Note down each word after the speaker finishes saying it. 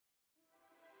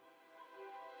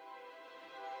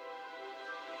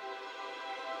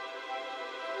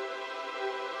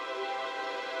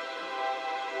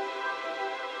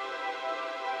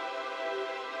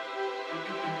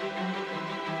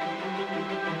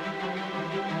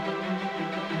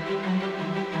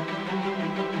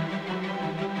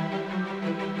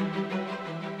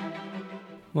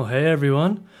Well, hey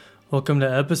everyone. Welcome to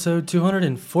episode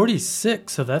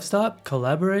 246 of F-Stop,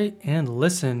 Collaborate, and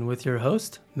Listen with your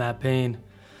host, Matt Payne.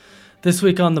 This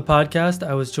week on the podcast,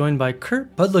 I was joined by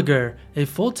Kurt Budliger, a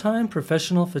full-time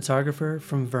professional photographer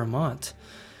from Vermont.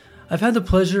 I've had the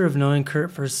pleasure of knowing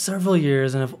Kurt for several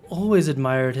years and have always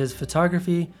admired his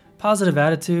photography, positive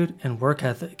attitude, and work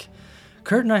ethic.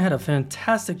 Kurt and I had a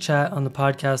fantastic chat on the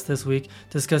podcast this week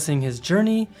discussing his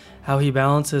journey, how he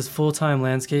balances full-time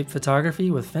landscape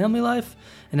photography with family life,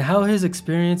 and how his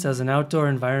experience as an outdoor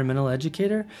environmental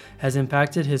educator has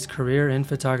impacted his career in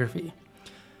photography.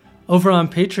 Over on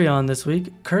Patreon this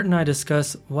week, Kurt and I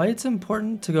discuss why it's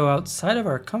important to go outside of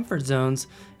our comfort zones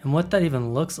and what that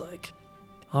even looks like.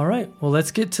 All right, well,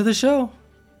 let's get to the show.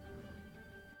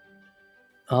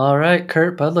 All right,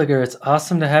 Kurt Budliger, it's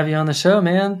awesome to have you on the show,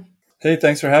 man. Hey,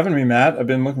 thanks for having me, Matt. I've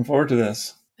been looking forward to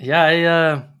this.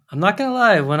 Yeah, I'm not going to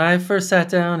lie. When I first sat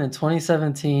down in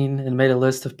 2017 and made a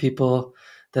list of people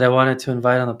that I wanted to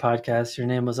invite on the podcast, your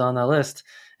name was on that list.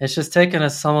 It's just taken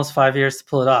us almost 5 years to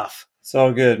pull it off. It's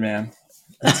all good, man.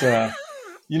 It's,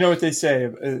 you know what they say,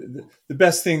 the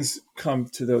best things come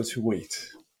to those who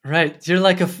wait. Right. You're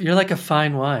like a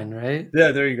fine wine, right?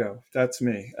 Yeah, there you go. That's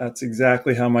me. That's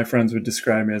exactly how my friends would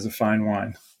describe me, as a fine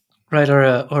wine. Right, or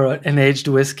an aged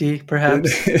whiskey,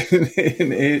 perhaps.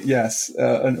 Yes,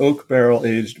 an oak barrel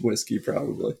aged whiskey,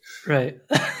 probably. Right.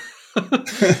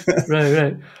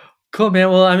 Right. Cool, man.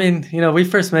 Well, I mean, we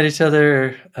first met each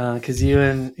other because you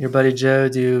and your buddy Joe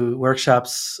do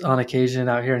workshops on occasion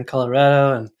out here in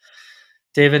Colorado, and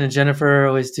David and Jennifer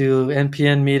always do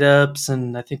NPN meetups,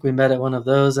 and I think we met at one of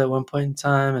those at one point in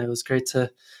time, and it was great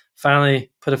to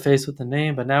finally put a face with the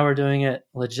name. But now we're doing it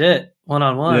legit,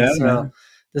 one-on-one. Yeah, so. Man.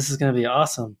 This is going to be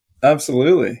awesome.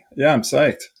 Absolutely. Yeah, I'm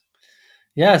psyched.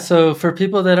 Yeah, so for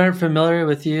people that aren't familiar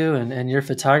with you and your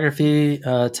photography,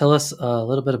 tell us a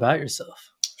little bit about yourself.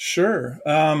 Sure.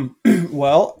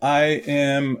 Well, I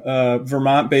am a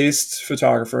Vermont-based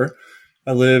photographer.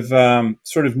 I live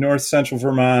sort of north-central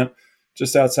Vermont,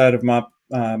 just outside of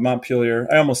Montpelier.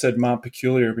 I almost said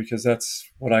Montpelier because that's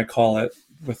what I call it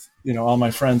with all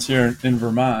my friends here in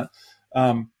Vermont.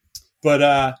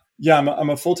 Yeah, I'm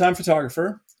a full-time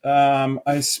photographer.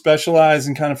 I specialize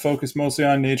and kind of focus mostly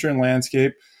on nature and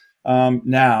landscape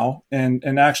now.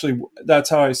 And actually, that's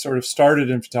how I sort of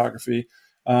started in photography.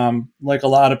 Like a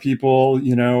lot of people,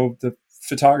 the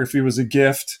photography was a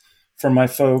gift from my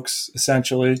folks,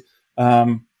 essentially.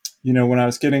 When I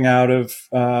was getting out of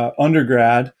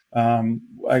undergrad,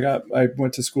 I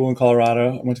went to school in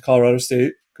Colorado. I went to Colorado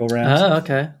State. Go Rams. Oh,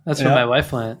 okay. That's where my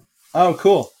wife went. Oh,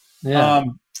 cool. Yeah.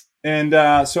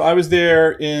 So I was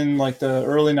there in like the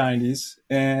early 90s.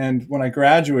 And when I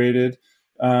graduated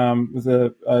with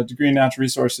a degree in natural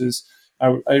resources,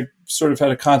 I sort of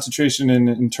had a concentration in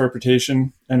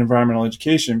interpretation and environmental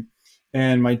education.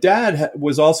 And my dad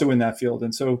was also in that field.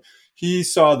 And so he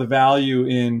saw the value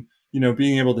in,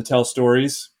 being able to tell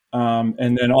stories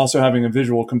and then also having a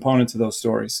visual component to those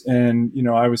stories. And,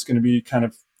 I was going to be kind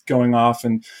of going off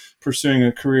and pursuing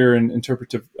a career in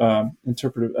interpretive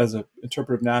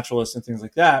naturalist and things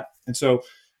like that. And so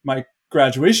my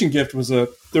graduation gift was a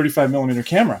 35 millimeter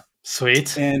camera.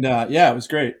 Sweet. And it was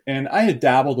great. And I had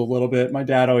dabbled a little bit. My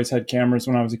dad always had cameras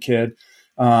when I was a kid.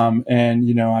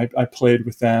 I played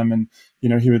with them and,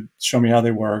 he would show me how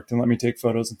they worked and let me take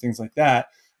photos and things like that.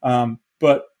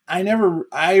 But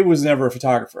I was never a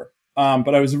photographer.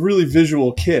 But I was a really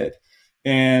visual kid.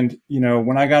 And,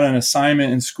 when I got an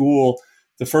assignment in school,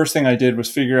 the first thing I did was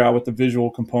figure out what the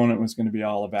visual component was going to be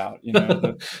all about.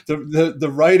 The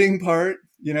writing part,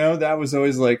 that was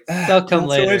always like, They'll come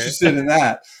later. So interested in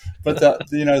that. But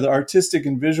the artistic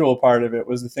and visual part of it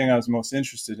was the thing I was most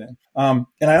interested in. And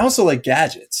I also like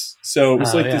gadgets. So it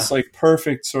was this like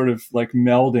perfect sort of like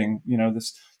melding,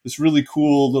 this really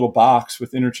cool little box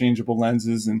with interchangeable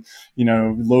lenses and,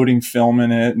 loading film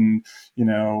in it and,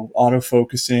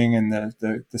 autofocusing and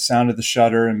the sound of the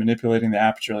shutter and manipulating the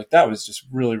aperture. Like that was just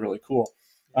really, really cool.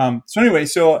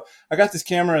 So I got this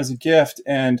camera as a gift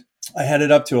and I headed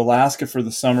up to Alaska for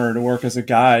the summer to work as a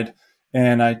guide.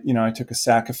 And I took a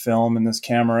sack of film and this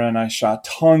camera and I shot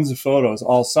tons of photos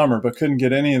all summer, but couldn't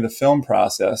get any of the film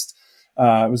processed.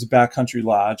 It was a backcountry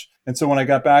lodge. And so when I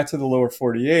got back to the lower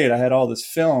 48, I had all this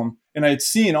film and I had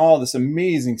seen all this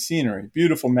amazing scenery,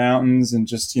 beautiful mountains and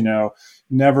just,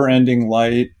 never ending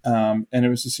light. And it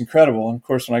was just incredible. And of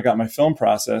course, when I got my film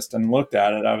processed and looked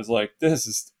at it, I was like, this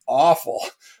is awful.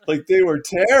 Like they were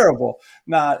terrible,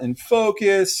 not in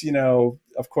focus,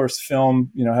 of course,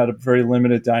 film, had a very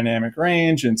limited dynamic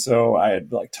range. And so I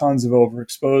had like tons of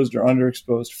overexposed or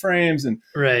underexposed frames and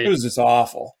It was just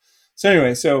awful. So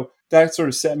anyway, that sort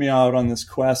of set me out on this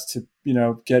quest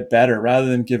get better rather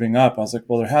than giving up. I was like,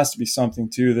 well, there has to be something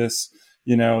to this.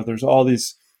 There's all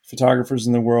these photographers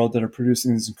in the world that are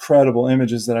producing these incredible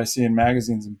images that I see in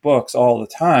magazines and books all the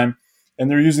time, and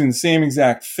they're using the same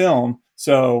exact film.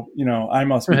 So, I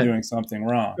must be doing something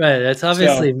wrong. Right. That's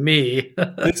obviously me.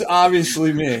 It's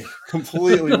obviously me.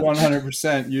 Completely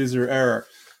 100% user error.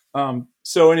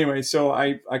 So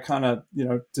I kind of,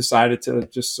 decided to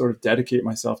just sort of dedicate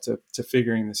myself to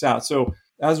figuring this out. So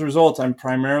as a result, I'm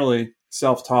primarily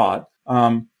self-taught.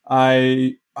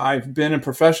 I've been a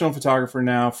professional photographer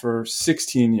now for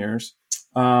 16 years.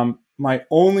 My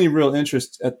only real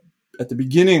interest at the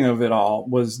beginning of it all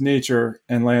was nature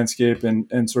and landscape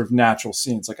and sort of natural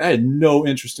scenes. Like I had no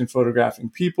interest in photographing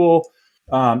people,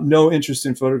 no interest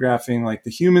in photographing like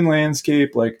the human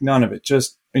landscape, like none of it,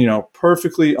 just,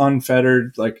 perfectly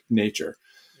unfettered, like nature.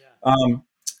 Yeah.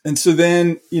 And so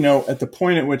then, at the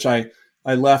point at which I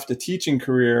left a teaching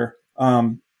career,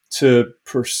 to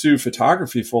pursue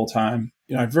photography full time,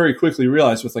 I very quickly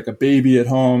realized with like a baby at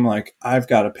home, like I've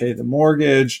got to pay the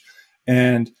mortgage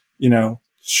and,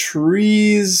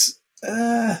 trees,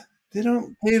 they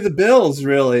don't pay the bills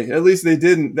really. At least they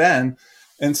didn't then.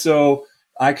 And so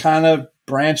I kind of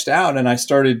branched out and I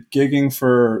started gigging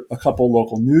for a couple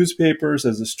local newspapers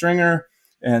as a stringer.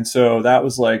 And so that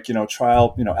was like,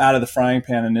 trial, out of the frying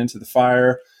pan and into the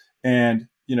fire. And,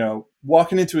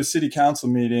 walking into a city council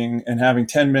meeting and having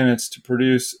 10 minutes to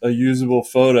produce a usable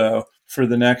photo for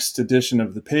the next edition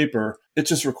of the paper, it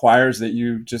just requires that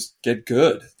you just get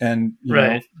good and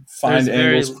find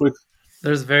angles quick.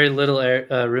 There's very little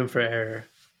room for error.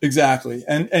 Exactly.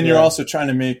 And you're also trying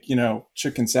to make,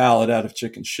 chicken salad out of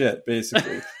chicken shit,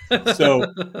 basically.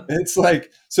 So it's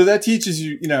like, so that teaches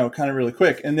you, kind of really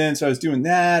quick. And then, so I was doing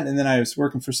that. And then I was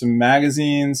working for some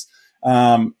magazines.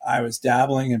 I was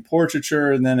dabbling in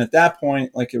portraiture. And then at that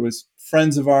point, like it was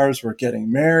friends of ours were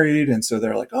getting married. And so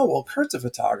they're like, oh, well, Kurt's a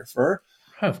photographer.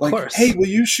 Of like, course. Hey, will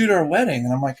you shoot our wedding?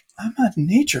 And I'm like, I'm a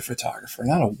nature photographer,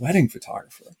 not a wedding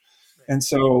photographer. And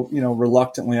so,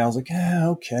 reluctantly, I was like, yeah,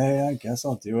 okay, I guess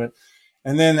I'll do it.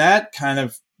 And then that kind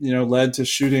of, led to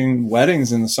shooting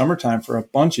weddings in the summertime for a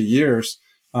bunch of years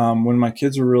when my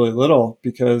kids were really little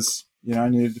because, I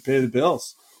needed to pay the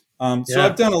bills. So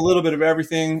I've done a little bit of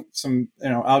everything, some,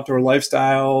 outdoor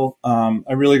lifestyle.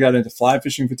 I really got into fly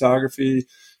fishing photography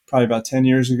probably about 10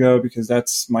 years ago because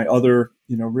that's my other,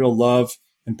 real love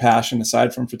and passion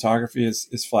aside from photography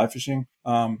is fly fishing.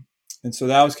 And so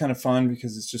that was kind of fun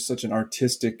because it's just such an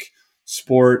artistic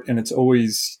sport and it's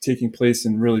always taking place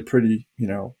in really pretty,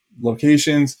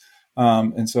 locations.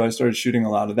 And so I started shooting a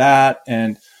lot of that.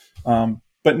 And,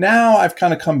 but now I've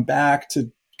kind of come back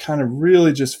to kind of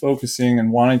really just focusing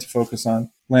and wanting to focus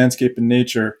on landscape and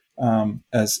nature,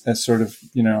 as sort of,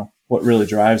 what really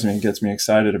drives me and gets me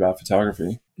excited about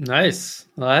photography. Nice.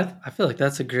 Well, I feel like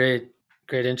that's a great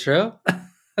intro.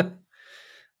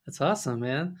 That's awesome,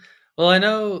 man. Well, I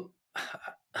know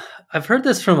I've heard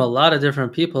this from a lot of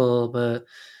different people, but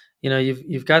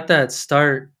you've got that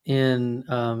start in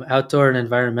outdoor and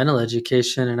environmental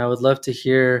education, and I would love to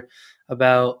hear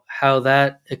about how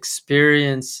that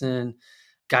experience and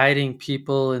guiding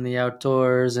people in the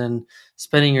outdoors and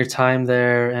spending your time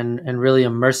there and really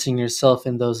immersing yourself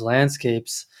in those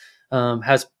landscapes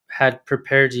has had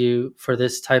prepared you for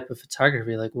this type of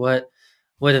photography. Like what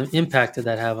impact did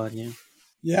that have on you?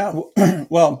 Yeah,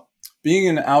 well, being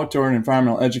an outdoor and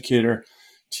environmental educator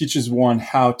teaches one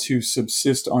how to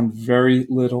subsist on very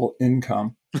little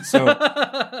income. So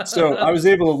I was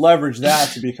able to leverage that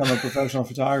to become a professional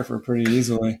photographer pretty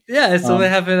easily. Yeah, it's something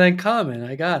having in common.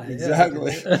 I got it.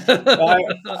 Exactly. Yeah.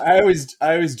 I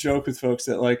always joke with folks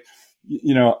that like,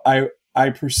 I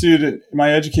pursued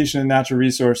my education in natural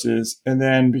resources and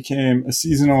then became a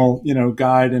seasonal,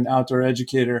 guide and outdoor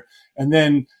educator. And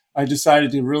then I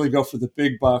decided to really go for the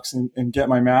big bucks and get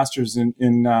my master's in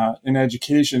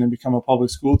education and become a public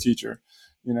school teacher,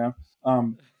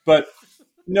 but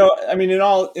no, I mean, in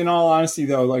all honesty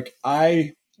though, like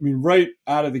right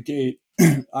out of the gate,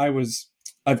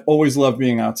 I've always loved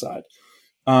being outside.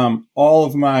 All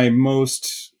of my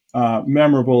most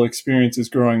memorable experiences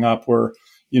growing up were,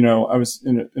 I was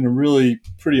in a really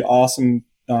pretty awesome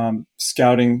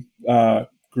scouting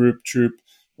troop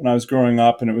when I was growing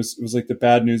up, and it was like the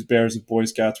Bad News Bears of Boy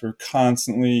Scouts. We were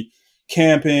constantly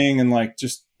camping and like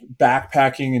just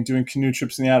backpacking and doing canoe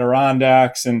trips in the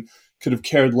Adirondacks, and could have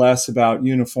cared less about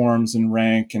uniforms and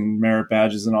rank and merit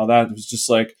badges and all that. It was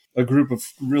just like a group of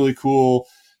really cool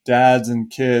dads and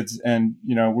kids, and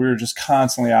we were just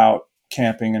constantly out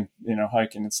camping and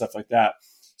hiking and stuff like that.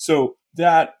 So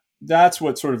that's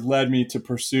what sort of led me to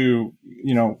pursue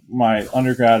my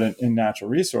undergrad in natural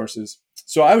resources.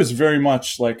 So I was very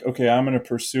much like, okay, I'm going to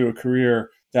pursue a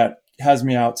career that has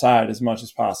me outside as much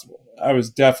as possible. I was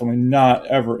definitely not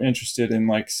ever interested in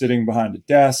like sitting behind a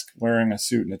desk, wearing a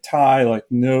suit and a tie. Like,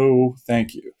 no,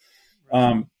 thank you.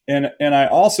 And I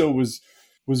also was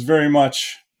very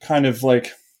much kind of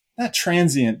like not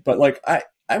transient, but like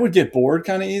I would get bored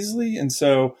kind of easily. And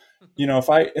so,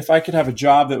 if I could have a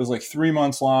job that was like 3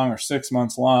 months long or 6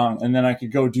 months long, and then I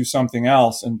could go do something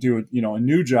else and do a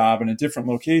new job in a different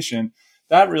location,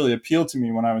 that really appealed to me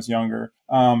when I was younger.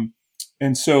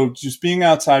 And so just being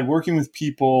outside, working with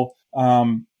people,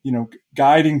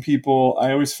 guiding people,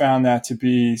 I always found that to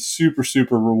be super,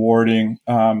 super rewarding.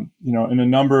 In a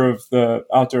number of the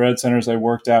outdoor ed centers I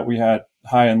worked at, we had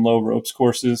high and low ropes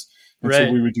courses. And so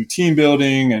we would do team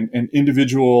building and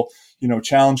individual,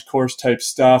 challenge course type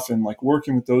stuff, and like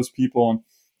working with those people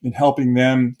and helping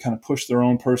them kind of push their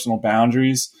own personal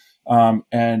boundaries,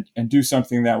 and do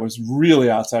something that was really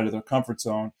outside of their comfort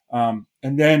zone.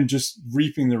 And then just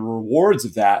reaping the rewards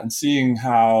of that and seeing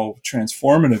how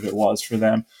transformative it was for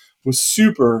them was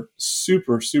super,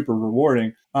 super, super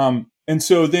rewarding. And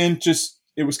so then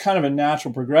it was kind of a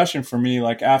natural progression for me,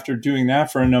 like after doing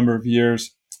that for a number of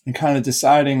years and kind of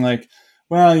deciding like,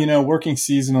 well, working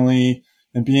seasonally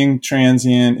and being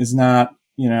transient is not,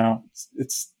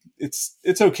 it's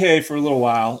okay for a little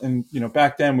while. And,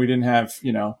 back then we didn't have,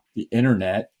 the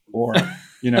internet or,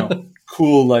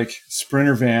 cool like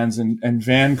Sprinter vans and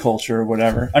van culture or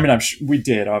whatever. I mean, I'm sure we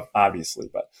did obviously,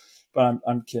 but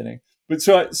I'm kidding. But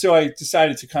so I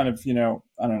decided to kind of, I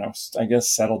don't know, I guess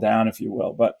settle down, if you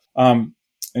will, but,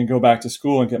 and go back to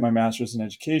school and get my master's in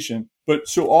education. But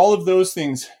so all of those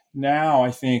things now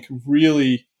I think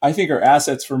are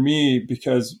assets for me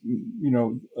because,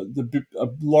 a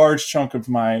large chunk of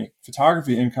my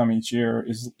photography income each year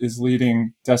is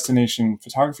leading destination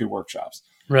photography workshops.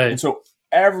 Right. And so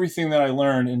everything that I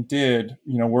learned and did,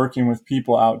 working with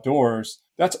people outdoors,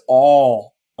 that's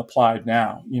all applied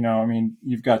now.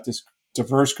 You've got this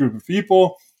diverse group of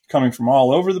people coming from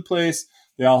all over the place.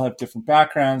 They all have different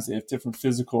backgrounds. They have different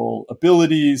physical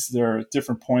abilities. They're at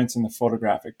different points in the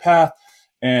photographic path.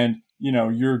 And,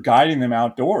 you're guiding them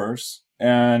outdoors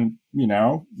and,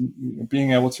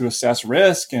 being able to assess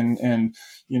risk and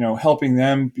helping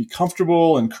them be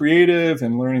comfortable and creative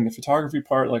and learning the photography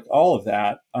part, like all of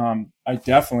that. I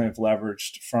definitely have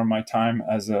leveraged from my time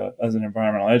as an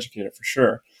environmental educator for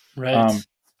sure. Right.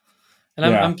 And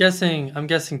I'm guessing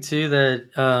too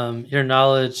that your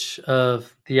knowledge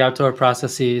of the outdoor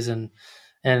processes and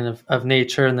of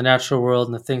nature and the natural world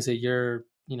and the things that you're,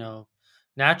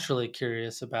 naturally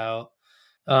curious about,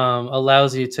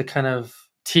 allows you to kind of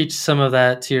teach some of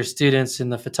that to your students in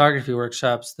the photography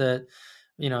workshops that,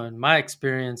 in my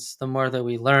experience, the more that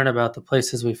we learn about the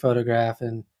places we photograph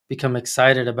and become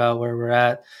excited about where we're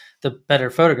at, the better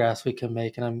photographs we can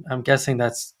make. And I'm guessing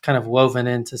that's kind of woven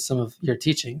into some of your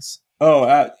teachings.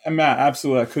 Oh, Matt,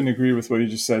 absolutely. I couldn't agree with what you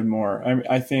just said more.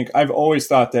 I think I've always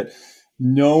thought that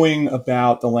knowing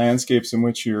about the landscapes in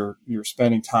which you're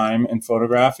spending time and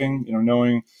photographing,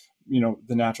 knowing,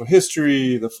 the natural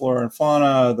history, the flora and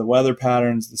fauna, the weather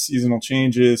patterns, the seasonal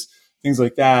changes, things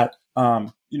like that,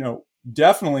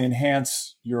 definitely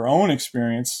enhance your own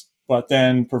experience, but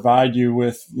then provide you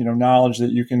with, knowledge that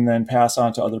you can then pass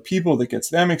on to other people that gets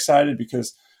them excited,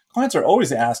 because clients are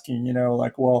always asking,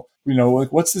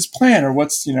 what's this plant, or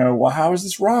what's, how is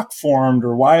this rock formed,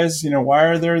 or why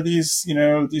are there these,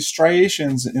 these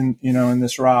striations in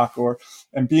this rock,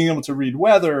 and being able to read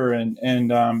weather and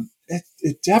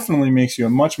it definitely makes you a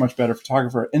much, much better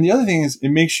photographer. And the other thing is it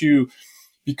makes you,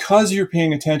 because you're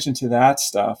paying attention to that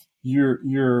stuff,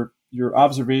 your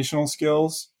observational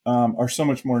skills are so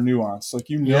much more nuanced. Like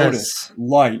you notice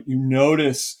light, you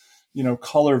notice,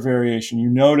 color variation, you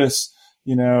notice,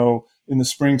 in the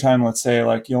springtime, let's say,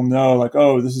 like you'll know, like,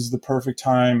 oh, this is the perfect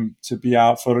time to be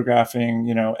out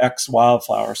photographing, X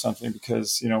wildflower or something,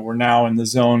 because, we're now in the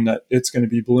zone that it's going to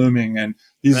be blooming, and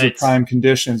these are prime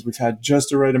conditions. We've had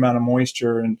just the right amount of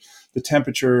moisture and the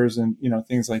temperatures and,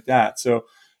 things like that. So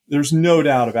there's no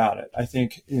doubt about it. I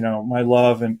think, my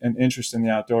love and interest in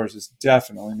the outdoors has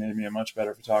definitely made me a much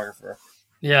better photographer.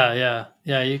 Yeah.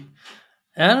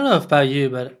 I don't know about you,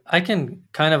 but I can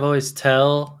kind of always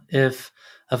tell if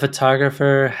a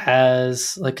photographer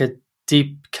has like a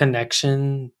deep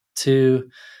connection to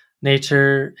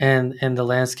nature and the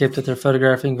landscape that they're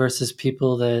photographing versus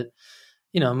people that,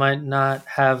 might not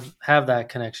have that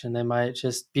connection. They might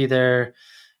just be there,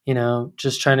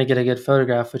 just trying to get a good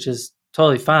photograph, which is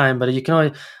totally fine. But I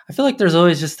feel like there's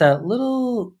always just that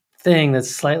little thing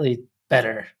that's slightly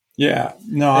better. Yeah,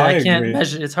 no, I can't agree.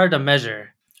 measure. It's hard to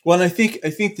measure. Well, and I think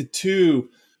the two,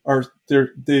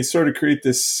 they sort of create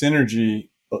this synergy,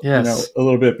 Yes. a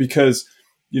little bit, because,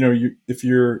 if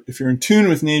you're in tune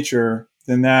with nature,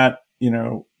 then that,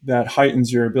 that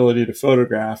heightens your ability to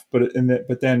photograph. But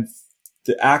then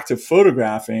the act of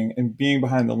photographing and being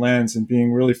behind the lens and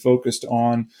being really focused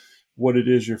on what it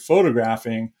is you're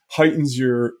photographing heightens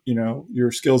your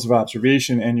skills of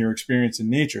observation and your experience in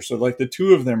nature. So like the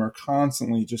two of them are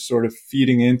constantly just sort of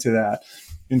feeding into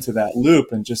that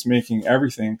loop and just making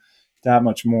everything that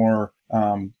much more,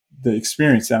 the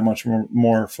experience that much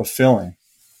more fulfilling.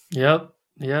 Yep.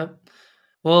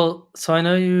 Well, so I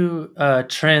know you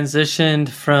transitioned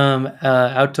from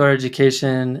outdoor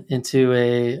education into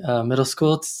a middle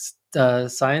school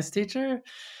science teacher.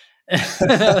 And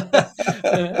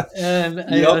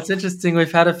Yep. it's interesting.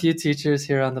 We've had a few teachers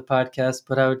here on the podcast,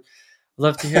 but I would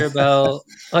love to hear about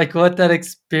like what that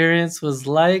experience was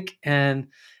like and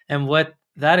what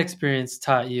that experience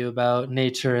taught you about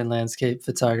nature and landscape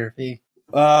photography.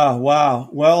 Wow.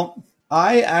 Well,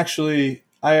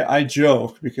 I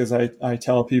joke because I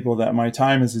tell people that my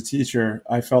time as a teacher,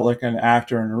 I felt like an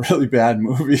actor in a really bad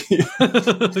movie.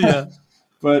 Yeah.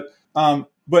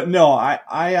 But no,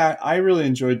 I really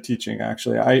enjoyed teaching,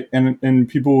 actually. And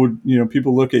people would,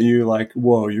 people look at you like,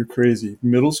 whoa, you're crazy.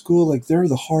 Middle school, like they're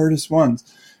the hardest ones.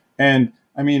 And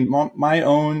I mean, my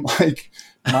own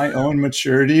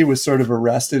maturity was sort of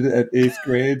arrested at 8th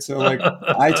grade. So like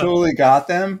I totally got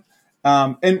them.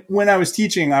 And when I was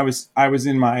teaching, I was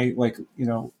in my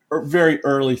very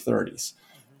early 30s,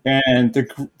 and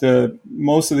the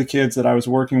most of the kids that I was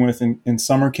working with in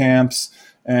summer camps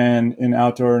and in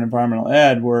outdoor and environmental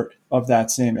ed were of that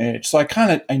same age. So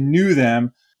I knew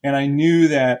them, and I knew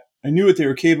what they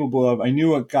were capable of. I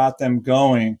knew what got them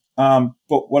going.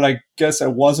 But what I guess I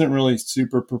wasn't really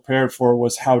super prepared for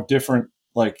was how different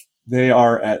like they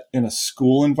are in a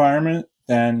school environment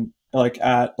than like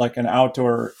at like an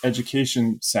outdoor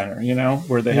education center,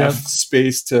 where they have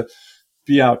space to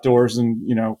be outdoors and,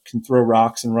 can throw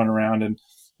rocks and run around and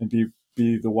be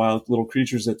the wild little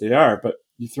creatures that they are. But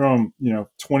you throw them,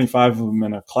 25 of them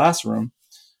in a classroom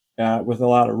with a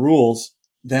lot of rules,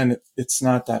 then it's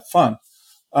not that fun.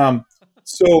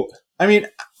 So, I mean,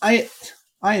 I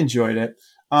enjoyed it.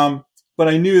 But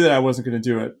I knew that I wasn't going to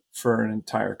do it for an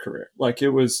entire career. Like it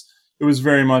was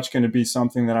very much going to be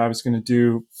something that I was going to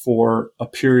do for a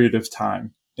period of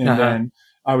time. And then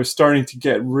I was starting to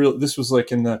get this was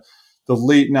like in the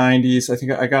late 90s. I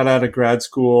think I got out of grad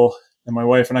school, and my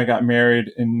wife and I got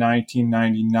married in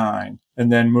 1999,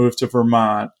 and then moved to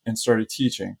Vermont and started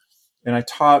teaching. And I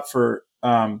taught for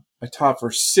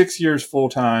 6 years full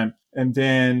time. And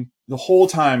then the whole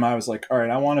time I was like, all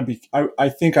right, I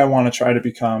think I want to try to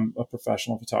become a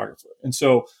professional photographer. And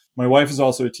so my wife is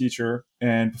also a teacher.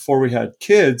 And before we had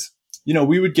kids,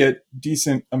 we would get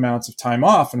decent amounts of time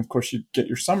off. And of course you'd get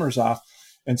your summers off.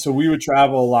 And so we would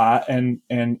travel a lot, and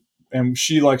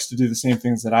she likes to do the same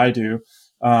things that I do,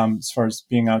 as far as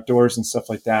being outdoors and stuff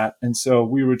like that. And so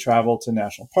we would travel to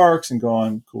national parks and go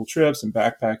on cool trips and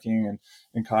backpacking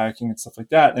and kayaking and stuff like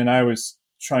that. And I was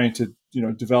trying to,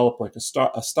 develop like a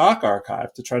stock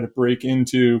archive to try to break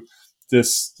into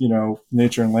this,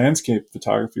 nature and landscape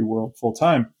photography world full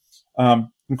time. And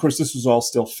of course, this was all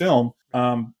still film.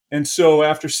 And so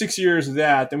after 6 years of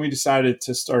that, then we decided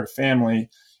to start a family.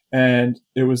 And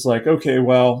it was like, okay,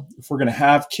 well, if we're going to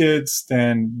have kids,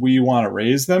 then we want to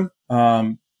raise them.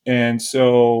 And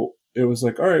so it was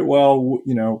like, all right, well,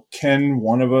 can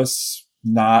one of us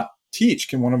not teach?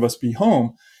 Can one of us be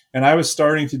home? And I was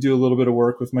starting to do a little bit of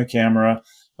work with my camera.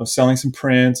 I was selling some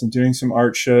prints and doing some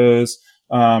art shows,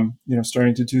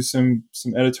 starting to do some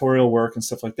editorial work and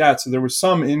stuff like that. So there was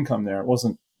some income there. It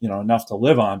wasn't, enough to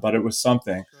live on, but it was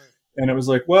something. Right. And it was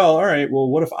like, well, all right, well,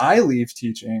 what if I leave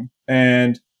teaching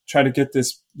and try to get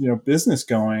this, business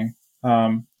going,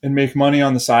 and make money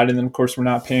on the side? And then of course we're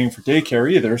not paying for daycare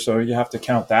either. So you have to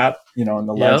count that, in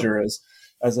the ledger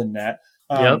as a net.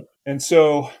 And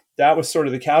so that was sort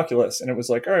of the calculus. And it was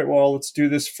like, all right, well, let's do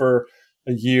this for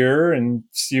a year and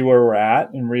see where we're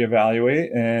at and reevaluate.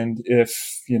 And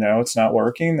if, it's not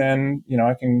working, then,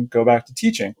 I can go back to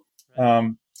teaching.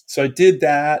 So I did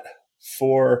that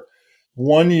for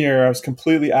 1 year. I was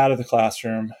completely out of the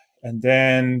classroom. And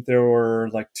then there were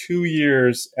like 2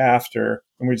 years after,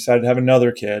 and we decided to have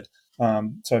another kid.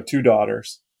 So I have 2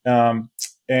 daughters.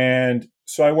 And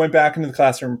so I went back into the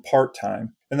classroom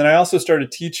part-time. And then I also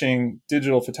started teaching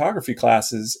digital photography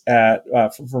classes at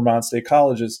Vermont State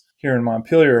Colleges here in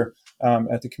Montpelier,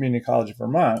 at the Community College of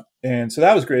Vermont. And so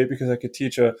that was great because I could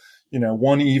teach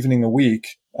one evening a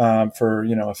week, for,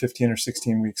 a 15 or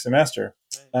 16 week semester.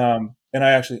 And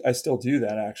I still do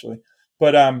that actually.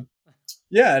 But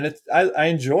Yeah, and I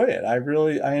enjoy it.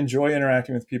 I enjoy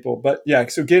interacting with people. But yeah,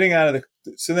 so getting out of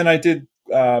so then I did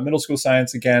middle school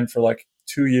science again for like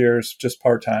 2 years, just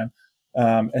part time,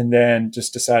 and then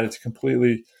just decided to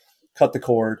completely cut the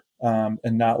cord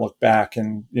and not look back.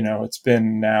 And it's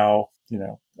been now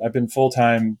I've been full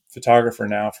time photographer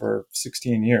now for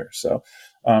 16 years. So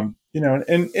and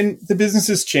the business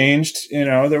has changed.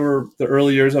 There were the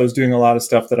early years I was doing a lot of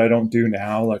stuff that I don't do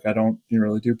now. Like I don't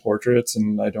really do portraits,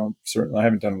 and I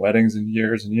haven't done weddings in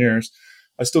years and years.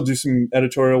 I still do some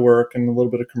editorial work and a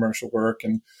little bit of commercial work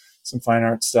and some fine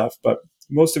art stuff, but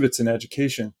most of it's in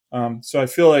education. So I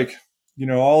feel like,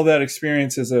 all that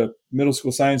experience as a middle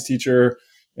school science teacher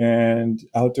and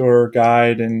outdoor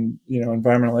guide and,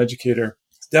 environmental educator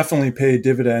definitely paid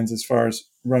dividends as far as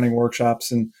running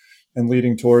workshops and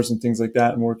leading tours and things like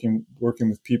that, and working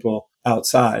with people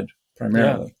outside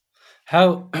primarily.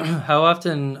 Yeah. How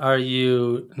often are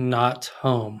you not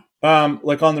home?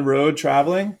 Like on the road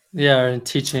traveling? Yeah, and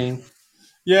teaching.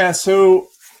 Yeah. So,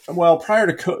 well, prior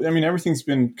to COVID, I mean, everything's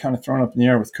been kind of thrown up in the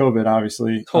air with COVID,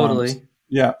 obviously. Totally.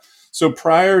 Yeah. So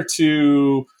prior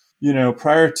to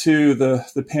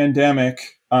the pandemic,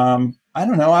 I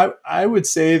don't know. I would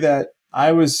say that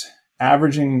I was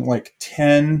averaging like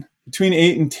 10, between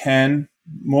 8 and 10,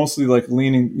 mostly like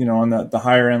leaning, on the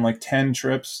higher end, like 10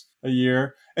 trips a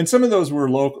year. And some of those were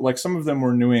local, like some of them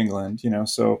were New England,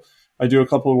 so I do a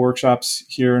couple of workshops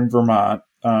here in Vermont,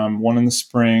 one in the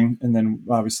spring. And then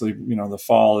obviously, the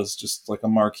fall is just like a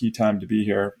marquee time to be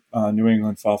here. New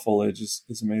England fall foliage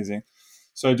is amazing.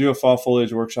 So I do a fall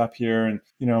foliage workshop here and,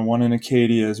 one in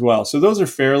Acadia as well. So those are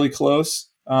fairly close.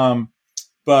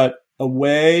 But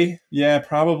away, yeah,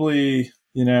 probably,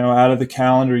 out of the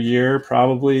calendar year,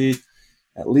 probably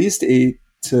at least 8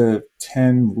 to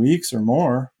 10 weeks or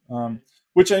more,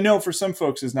 which I know for some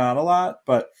folks is not a lot,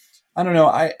 but I don't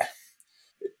know.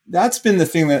 That's been the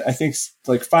thing that I think,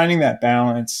 like, finding that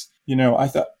balance. I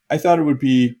thought it would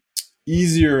be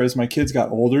easier as my kids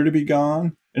got older to be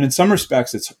gone. And in some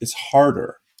respects, it's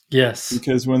harder. Yes.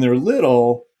 Because when they're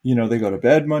little, they go to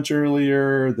bed much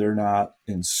earlier. They're not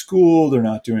in school. They're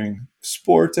not doing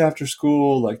sports after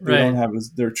school. Like they don't have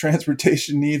their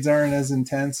transportation needs aren't as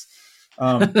intense.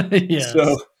 Yes.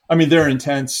 So, I mean, they're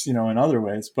intense, in other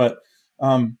ways. But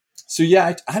so,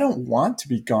 yeah, I don't want to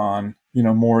be gone,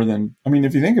 more than, I mean,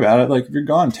 if you think about it, like if you're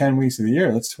gone 10 weeks of the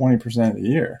year, that's 20% of the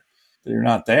year that you're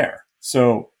not there.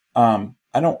 So I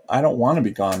don't want to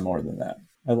be gone more than that.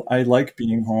 I like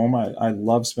being home. I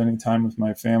love spending time with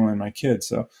my family and my kids.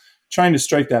 So trying to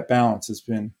strike that balance has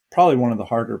been probably one of the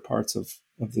harder parts of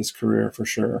this career for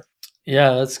sure.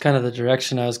 Yeah, that's kind of the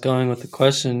direction I was going with the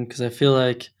question, because I feel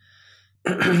like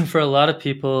for a lot of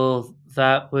people,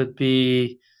 that would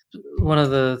be one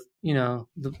of the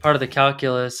part of the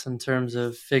calculus in terms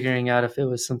of figuring out if it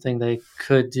was something they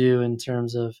could do in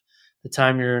terms of the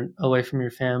time you're away from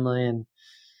your family. And,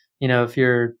 if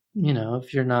you're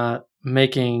not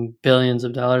making billions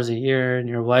of dollars a year and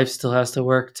your wife still has to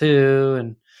work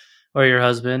too, or your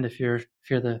husband, if you're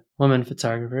the woman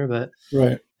photographer, but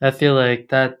right. I feel like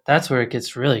that's where it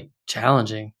gets really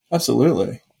challenging.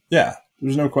 Absolutely. Yeah.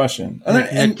 There's no question.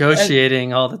 And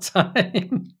negotiating all the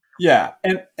time. Yeah.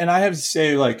 And I have to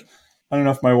say, like, I don't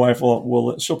know if my wife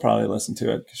will she'll probably listen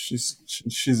to it because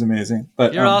she's amazing.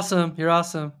 But You're awesome. You're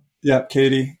awesome. Yeah.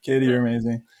 Katie, you're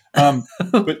amazing.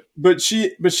 But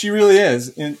she really is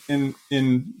in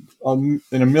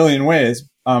a million ways.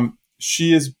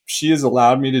 She has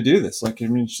allowed me to do this. Like, I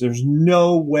mean, there's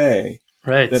no way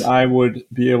that I would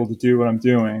be able to do what I'm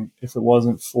doing if it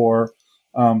wasn't for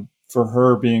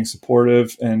her being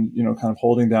supportive and, kind of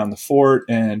holding down the fort.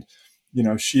 And,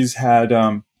 she's had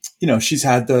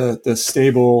the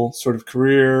stable sort of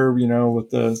career, with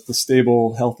the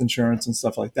stable health insurance and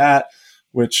stuff like that,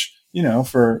 which,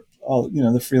 for all,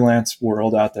 the freelance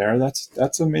world out there,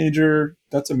 that's a major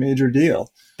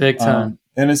deal. Big time.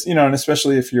 And it's, and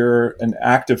especially if you're an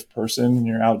active person and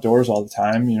you're outdoors all the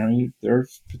time,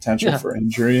 there's potential for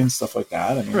injury and stuff like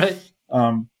that. I mean, right.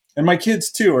 And my kids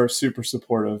too are super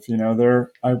supportive.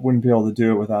 I wouldn't be able to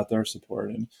do it without their support.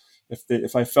 And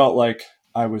if I felt like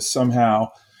I was somehow,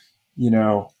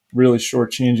 really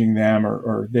shortchanging them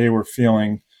or they were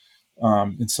feeling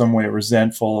in some way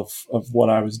resentful of what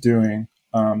I was doing,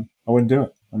 I wouldn't do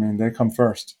it. I mean, they come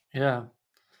first. Yeah.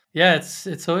 Yeah,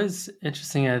 it's always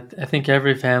interesting. I think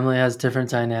every family has different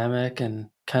dynamic and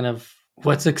kind of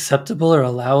what's acceptable or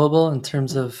allowable in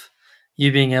terms of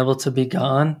you being able to be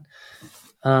gone.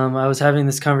 I was having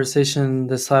this conversation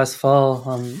this last fall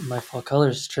on my Fall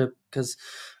Colors trip because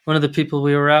one of the people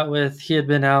we were out with, he had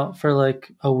been out for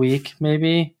like a week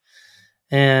maybe,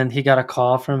 and he got a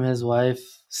call from his wife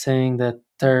saying that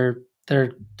their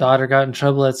their daughter got in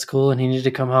trouble at school and he needed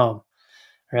to come home,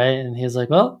 right? And he was like,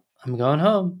 well, I'm going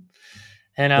home.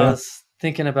 And I was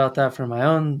thinking about that for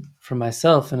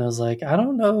myself. And I was like, I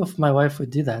don't know if my wife would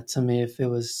do that to me if it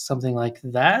was something like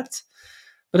that.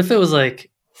 But if it was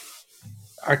like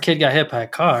our kid got hit by a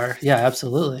car, yeah,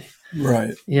 absolutely.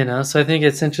 Right. So I think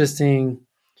it's interesting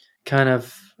kind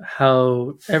of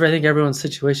how I think everyone's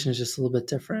situation is just a little bit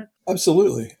different.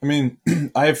 Absolutely. I mean,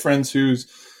 I have friends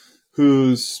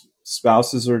whose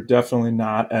spouses are definitely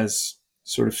not as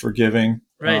sort of forgiving,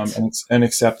 right, and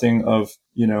accepting of,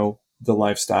 the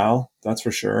lifestyle. That's for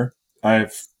sure. I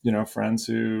have, friends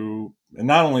who, and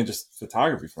not only just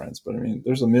photography friends, but I mean,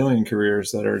 there's a million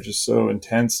careers that are just so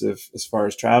intensive as far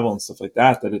as travel and stuff like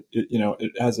that, that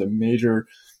it has a major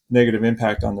negative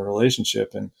impact on the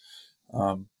relationship, and,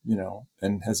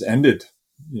 and has ended,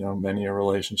 many a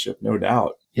relationship, no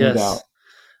doubt. Yes. No doubt.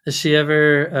 Does she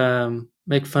ever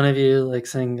make fun of you, like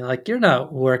saying, like, you're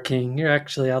not working, you're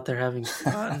actually out there having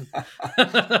fun?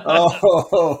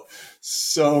 Oh,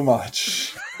 so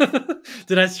much.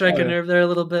 Did I strike a nerve there a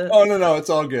little bit? Oh, no,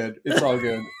 it's all good. It's all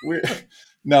good.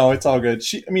 No, it's all good.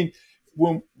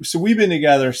 We've been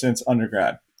together since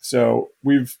undergrad. So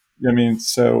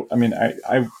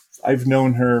I've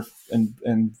known her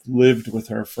and lived with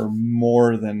her for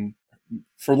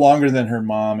longer than her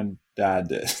mom and dad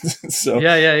did. So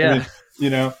yeah.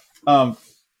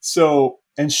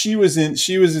 And she was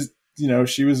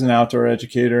an outdoor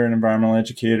educator, an environmental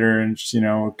educator, and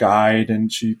a guide,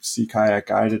 and she sea kayak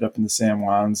guided up in the San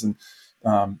Juans and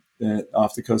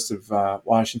off the coast of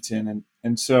Washington,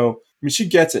 and so I mean, she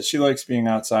gets it. She likes being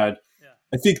outside. Yeah.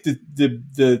 I think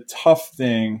the tough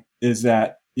thing is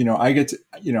that I get to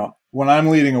when I'm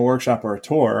leading a workshop or a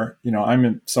tour, I'm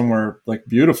in somewhere like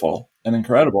beautiful and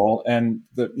incredible, and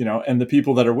the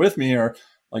people that are with me are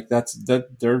like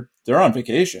they're on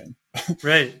vacation.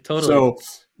 Right. Totally. So,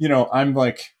 I'm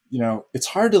like, it's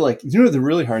hard to the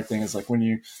really hard thing is like when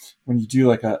you do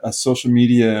like a social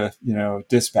media,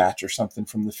 dispatch or something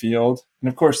from the field. And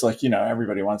of course,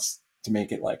 everybody wants to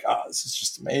make it like, oh, this is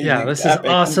just amazing. Yeah, this is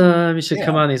awesome. You should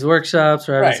come on these workshops.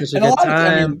 We're having such a good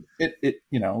time. It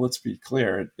let's be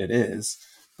clear, it is.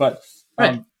 But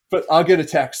but I'll get a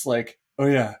text like, oh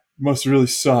yeah, must really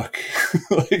suck.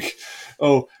 Like,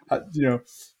 oh,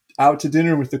 out to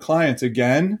dinner with the clients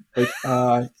again.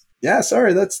 Like, yeah,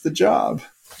 sorry, that's the job.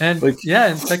 And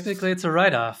and technically it's a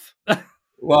write-off.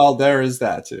 Well, there is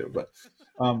that too.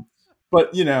 But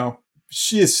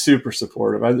she is super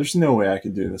supportive. There's no way I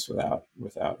could do this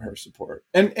without her support,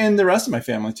 and the rest of my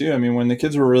family too. I mean, when the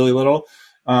kids were really little,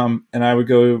 and I would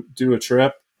go do a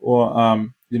trip, well,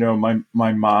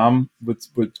 my mom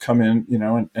would come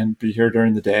in, and be here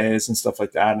during the days and stuff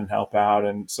like that and help out.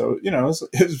 And so, it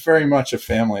was very much a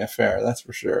family affair. That's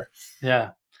for sure.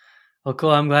 Yeah. Well,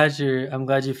 cool. I'm glad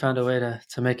you found a way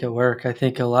to make it work. I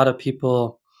think a lot of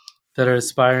people that are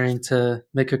aspiring to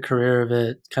make a career of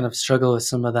it kind of struggle with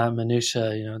some of that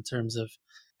minutia, in terms of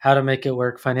how to make it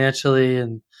work financially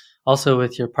and also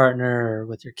with your partner or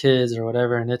with your kids or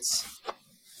whatever. And it's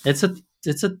a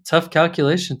tough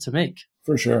calculation to make.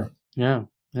 For sure. Yeah.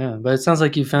 Yeah. But it sounds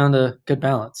like you found a good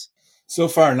balance. So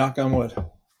far, knock on wood.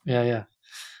 Yeah.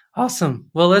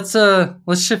 Awesome. Well, let's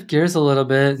shift gears a little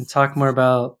bit and talk more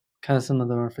about kind of some of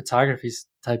the more photography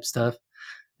type stuff.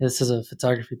 This is a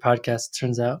photography podcast,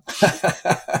 turns out.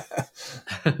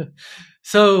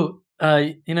 So,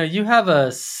 you have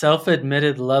a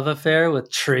self-admitted love affair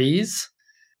with trees.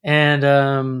 And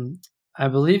I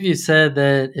believe you said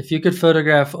that if you could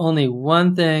photograph only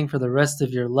one thing for the rest of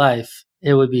your life,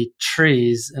 it would be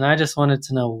trees. And I just wanted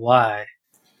to know why.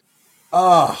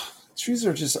 Trees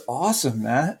are just awesome,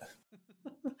 Matt.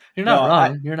 You're not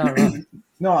wrong. You're not wrong.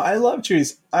 No, I love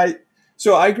trees.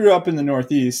 So I grew up in the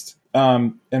Northeast,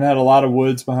 and had a lot of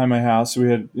woods behind my house. So we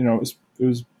had, it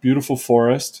was beautiful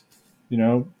forest,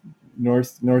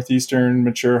 northeastern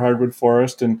mature hardwood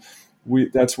forest. And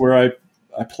that's where I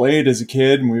played as a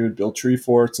kid, and we would build tree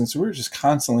forts. And so we were just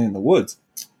constantly in the woods.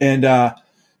 And,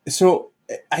 so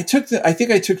I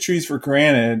think I took trees for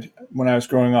granted when I was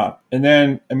growing up. And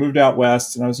then I moved out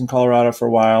west, and I was in Colorado for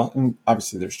a while. And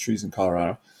obviously there's trees in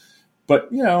Colorado,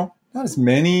 but not as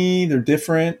many. They're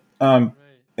different.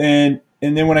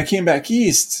 And then when I came back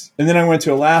east, and then I went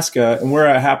to Alaska, and where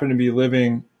I happened to be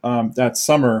living that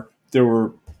summer, there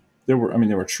were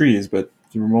trees, but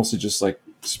they were mostly just like,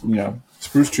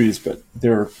 spruce trees, but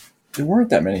there weren't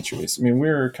that many trees. I mean,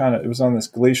 it was on this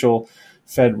glacial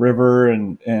fed river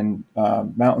and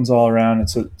mountains all around. And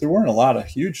so there weren't a lot of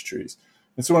huge trees.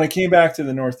 And so when I came back to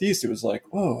the Northeast, it was like,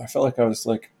 whoa, I felt like I was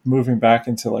like moving back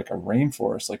into like a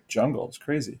rainforest, like jungle. It's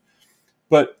crazy.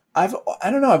 But I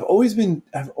don't know. I've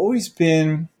always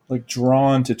been like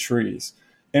drawn to trees,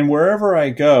 and wherever I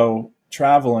go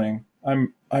traveling,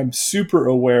 I'm super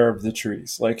aware of the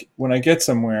trees. Like when I get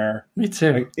somewhere, Me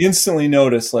too. I instantly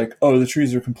notice like, oh, the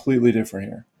trees are completely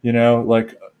different here.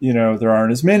 Like there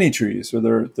aren't as many trees, or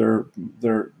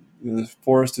the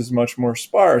forest is much more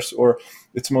sparse, or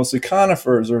it's mostly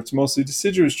conifers, or it's mostly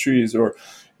deciduous trees, or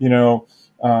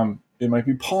it might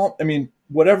be palm. I mean,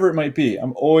 whatever it might be,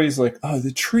 I'm always like, oh,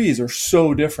 the trees are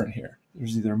so different here.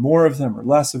 There's either more of them or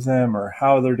less of them, or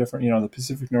how they're different. The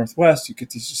Pacific Northwest, you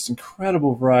get these just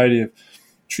incredible variety of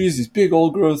trees, these big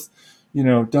old growth,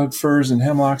 Doug firs and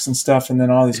hemlocks and stuff, and then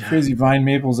all these crazy vine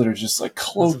maples that are just like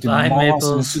cloaked in moss, maples.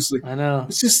 And it's just like, I know,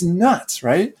 it's just nuts,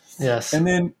 right? Yes. And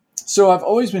then, so I've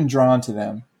always been drawn to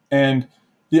them. And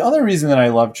the other reason that I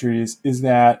love trees is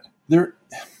that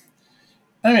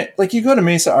like you go to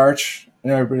Mesa Arch,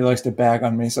 everybody likes to bag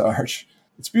on Mesa Arch.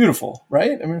 It's beautiful,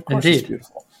 right? I mean, of course It's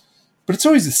beautiful. But it's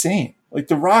always the same. Like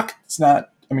the rock, it's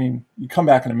not, you come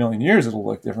back in a million years, it'll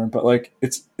look different, but like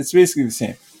it's basically the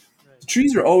same. The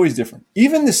trees are always different.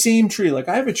 Even the same tree. Like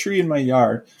I have a tree in my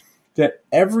yard that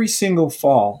every single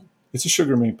fall, it's a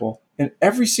sugar maple, and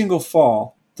every single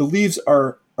fall, the leaves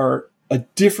are a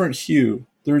different hue.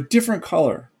 They're a different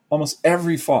color almost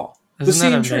every fall.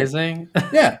 Isn't that amazing?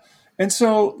 Yeah. And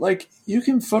so like you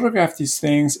can photograph these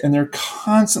things and they're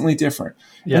constantly different.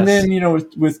 Yes. And then,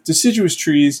 with deciduous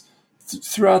trees,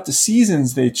 throughout the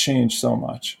seasons, they change so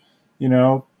much.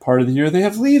 Part of the year they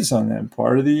have leaves on them.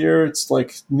 Part of the year it's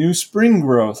like new spring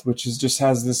growth, which just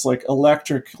has this like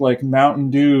electric, like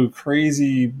Mountain Dew,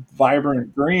 crazy,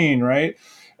 vibrant green, right?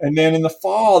 And then in the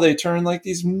fall they turn like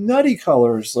these nutty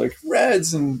colors, like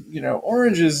reds and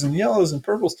oranges and yellows and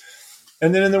purples.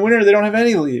 And then in the winter they don't have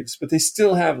any leaves, but they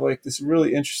still have like this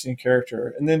really interesting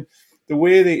character. And then the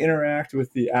way they interact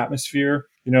with the atmosphere,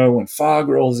 when fog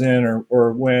rolls in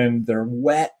or when they're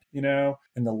wet,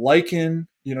 and the lichen,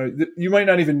 you might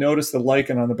not even notice the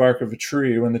lichen on the bark of a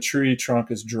tree when the tree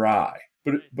trunk is dry.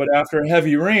 But after a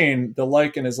heavy rain, the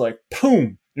lichen is like, boom.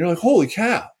 And you're like, holy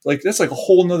cow. Like that's like a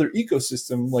whole nother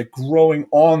ecosystem, like growing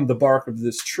on the bark of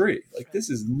this tree. Like this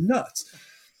is nuts.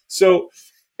 So,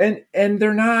 and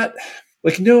they're not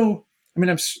like, I'm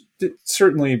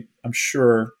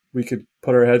sure we could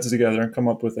put our heads together and come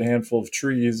up with a handful of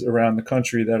trees around the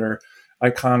country that are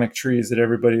iconic trees that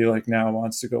everybody like now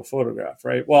wants to go photograph,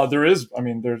 right? Well,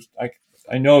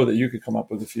 I know that you could come up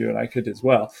with a few and I could as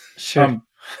well. Sure.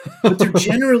 But they're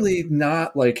generally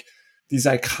not like these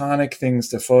iconic things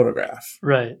to photograph.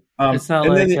 Right. It's not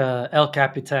like El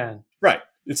Capitan. Right.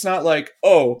 It's not like,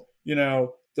 the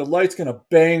light's going to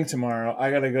bang tomorrow. I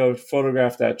got to go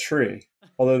photograph that tree.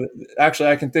 Although, actually,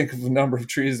 I can think of a number of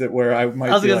trees where I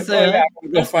might be like, I'm going to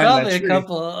go find that tree. A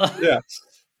couple. Yeah.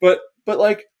 But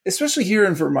like, especially here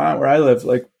in Vermont where I live,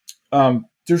 like,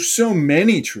 there's so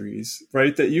many trees,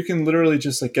 right, that you can literally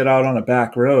just like get out on a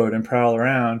back road and prowl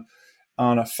around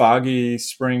on a foggy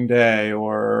spring day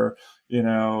or,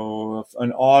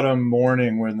 an autumn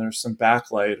morning when there's some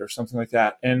backlight or something like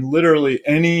that. And literally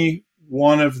any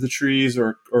one of the trees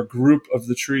or group of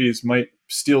the trees might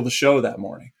steal the show that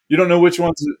morning. You don't know which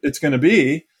ones it's going to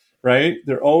be, right?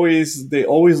 They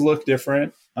always look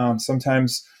different.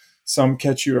 Sometimes some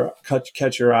catch your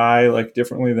eye like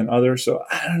differently than others. So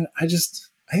I think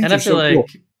and I feel like cool.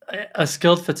 A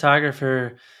skilled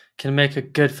photographer can make a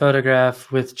good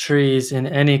photograph with trees in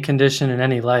any condition and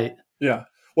any light. Yeah.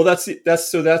 Well, that's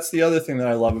the other thing that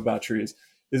I love about trees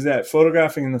is that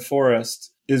photographing in the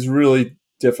forest is really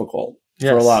difficult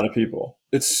for a lot of people.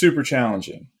 It's super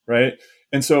challenging, right?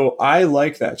 And so I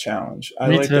like that challenge. I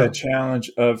like that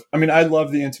challenge of, I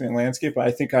love the intimate landscape, but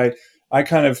I think I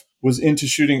kind of was into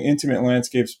shooting intimate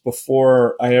landscapes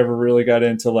before I ever really got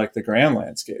into like the grand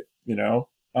landscape,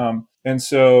 and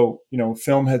so,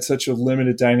 film had such a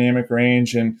limited dynamic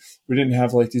range and we didn't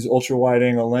have like these ultra wide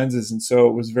angle lenses. And so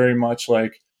it was very much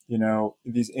like,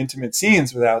 these intimate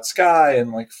scenes without sky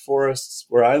and like forests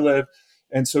where I live.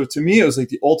 And so to me, it was like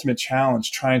the ultimate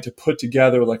challenge trying to put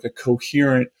together like a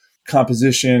coherent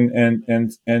composition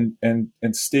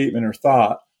and statement or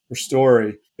thought or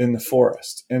story in the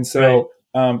forest. And so,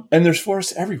 and there's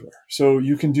forests everywhere. So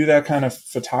you can do that kind of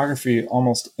photography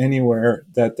almost anywhere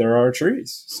that there are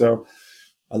trees. So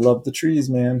I love the trees,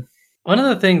 man. One of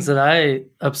the things that I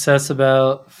obsess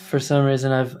about for some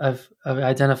reason, I've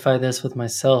identified this with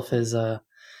myself is, I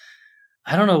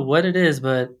don't know what it is,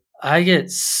 but I get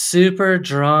super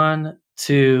drawn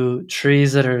to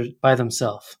trees that are by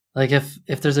themselves. Like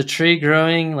if there's a tree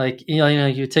growing, like,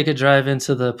 you take a drive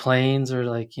into the plains or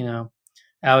like,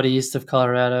 out east of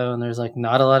Colorado and there's like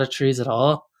not a lot of trees at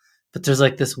all, but there's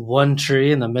like this one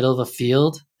tree in the middle of a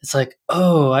field it's like,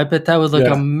 oh, I bet that would look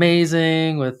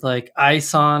amazing with like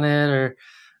ice on it, or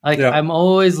like I'm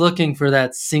always looking for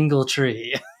that single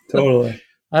tree. Totally.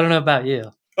 I don't know about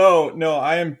you. Oh no,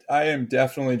 I am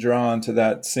definitely drawn to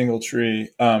that single tree.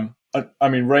 I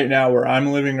mean, right now where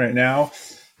I'm living right now,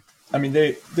 I mean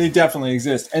they definitely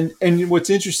exist. And what's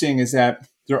interesting is that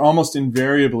they're almost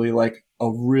invariably like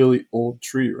a really old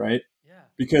tree, right? Yeah.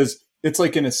 Because it's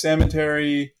like in a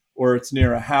cemetery or it's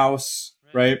near a house,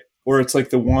 right? Or it's like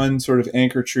the one sort of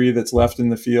anchor tree that's left in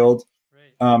the field.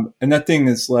 Right. And that thing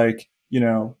is like,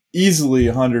 easily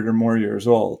 100 or more years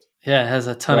old. Yeah, it has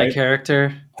a ton of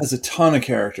character. Has a ton of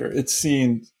character. It's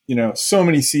seen, so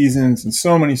many seasons and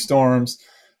so many storms.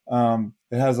 It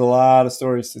has a lot of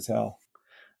stories to tell.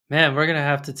 Man, we're going to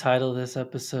have to title this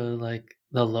episode like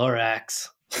The Lorax.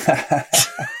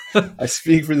 I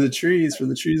speak for the trees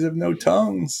have no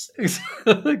tongues.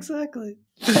 Exactly.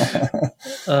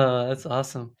 That's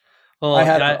awesome. Well, I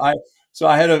had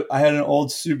an old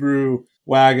Subaru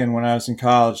wagon when I was in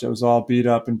college that was all beat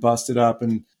up and busted up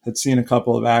and had seen a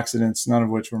couple of accidents, none of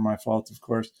which were my fault, of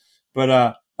course. But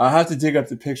I'll have to dig up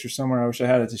the picture somewhere. I wish I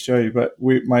had it to show you. But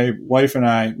my wife and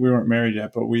I, we weren't married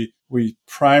yet, but we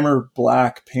primer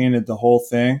black painted the whole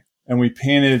thing, and we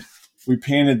painted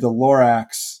the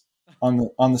Lorax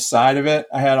on the side of it.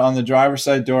 I had on the driver's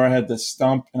side door, I had the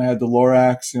stump and I had the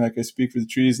Lorax, like I speak for the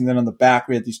trees. And then on the back,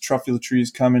 we had these truffula trees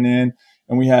coming in,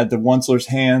 and we had the Onceler's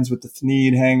hands with the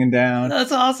Thneed hanging down.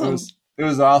 That's awesome. It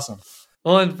was awesome.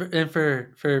 Well, and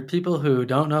for people who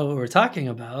don't know what we're talking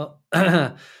about,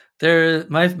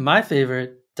 my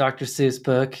favorite Dr. Seuss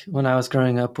book when I was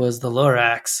growing up was The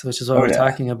Lorax, which is what we're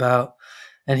talking about.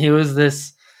 And he was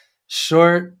this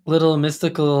short little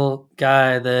mystical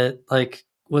guy that like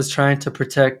was trying to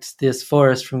protect this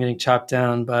forest from getting chopped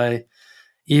down by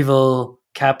evil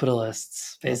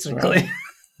capitalists, basically. Right.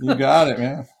 You got it,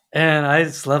 man. And I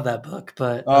just love that book.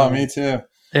 But me too.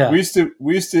 Yeah, we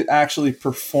used to actually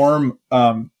perform.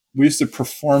 We used to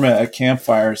perform it at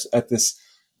campfires at this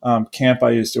camp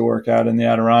I used to work at in the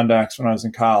Adirondacks when I was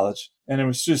in college, and it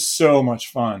was just so much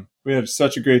fun. We had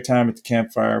such a great time at the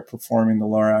campfire performing the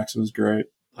Lorax. It was great.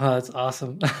 Oh, that's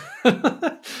awesome.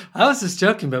 I was just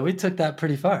joking, but we took that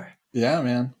pretty far. Yeah,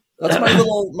 man. That's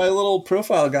my little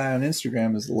profile guy on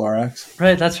Instagram is the Lorax.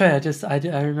 Right, that's right.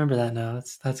 I remember that now.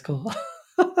 That's cool.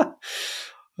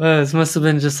 This must have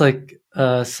been just like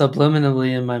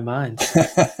subliminally in my mind.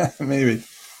 Maybe.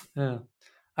 Yeah.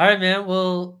 All right, man.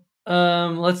 Well,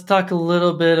 let's talk a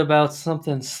little bit about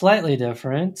something slightly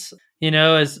different.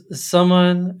 As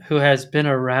someone who has been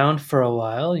around for a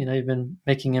while, you've been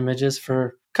making images for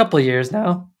a couple of years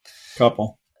now.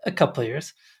 A couple of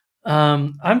years.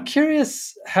 I'm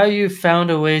curious how you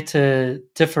found a way to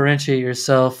differentiate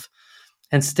yourself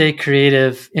and stay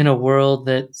creative in a world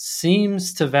that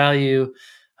seems to value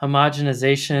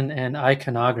homogenization and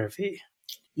iconography.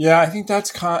 Yeah, I think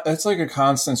that's like a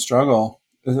constant struggle.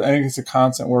 I think it's a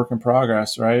constant work in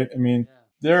progress, right? I mean,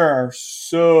 there are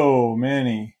so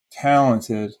many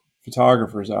talented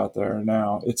photographers out there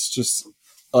now. It's just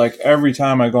like every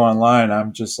time I go online,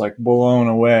 I'm just like blown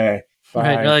away.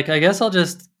 Right. You're like, I guess I'll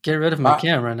just get rid of my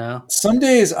camera now. Some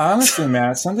days, honestly,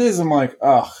 Matt, some days I'm like,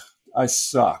 oh, I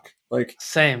suck. Like,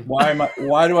 same. Why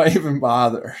do I even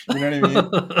bother? You know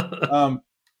what I mean?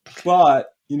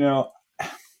 But,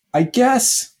 I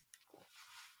guess,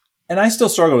 and I still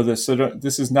struggle with this. So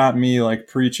this is not me like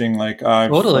preaching, like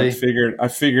I've I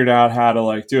figured out how to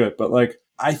like do it. But like,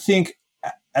 I think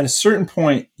at a certain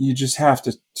point, you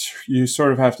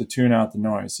sort of have to tune out the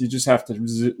noise. You just have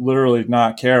to literally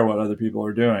not care what other people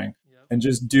are doing and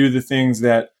just do the things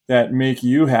that make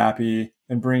you happy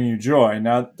and bring you joy.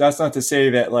 Now, that's not to say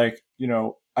that like,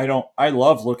 I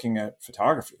love looking at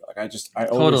photography. Like I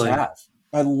always have.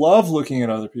 I love looking at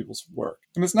other people's work.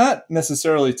 And it's not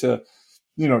necessarily to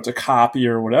copy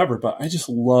or whatever, but I just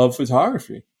love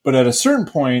photography. But at a certain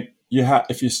point,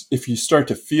 if you start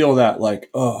to feel that like,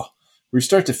 we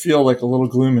start to feel like a little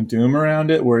gloom and doom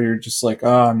around it, where you're just like,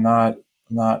 I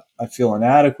feel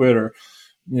inadequate, or,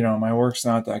 my work's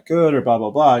not that good, or blah,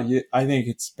 blah, blah. I think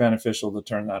it's beneficial to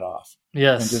turn that off.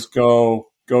 Yes. And just go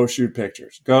shoot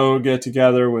pictures, go get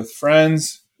together with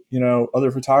friends,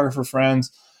 other photographer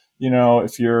friends.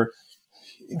 If you're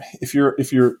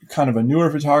kind of a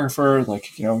newer photographer, like,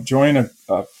 join a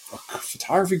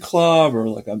photography club, or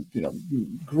like a,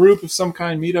 group of some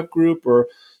kind, meetup group, or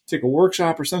take a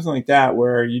workshop or something like that,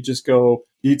 where you just go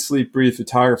eat, sleep, breathe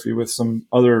photography with some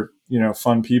other,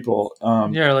 fun people. Do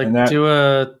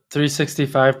a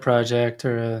 365 project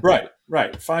or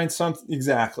right. Find something,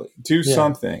 exactly. Do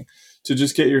something to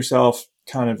just get yourself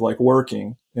kind of like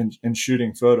working and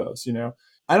shooting photos,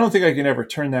 I don't think I can ever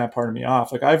turn that part of me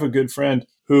off. Like I have a good friend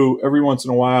who every once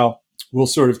in a while will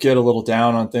sort of get a little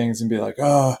down on things and be like,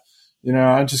 oh,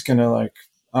 I'm just going to like,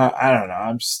 I don't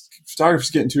know.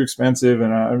 Photography's getting too expensive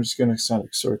and I'm just going to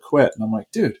sort of quit. And I'm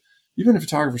like, dude, you've been a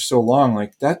photographer so long,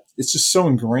 like that, it's just so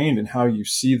ingrained in how you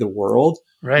see the world.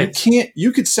 Right.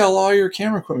 You could sell all your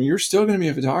camera equipment. You're still going to be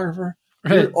a photographer.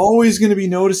 Right. You're always going to be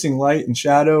noticing light and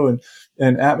shadow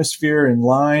and atmosphere and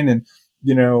line and,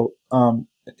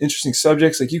 interesting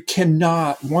subjects. Like you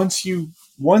cannot,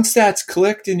 once that's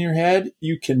clicked in your head,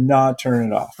 you cannot turn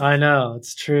it off. I know,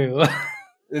 it's true.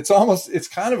 It's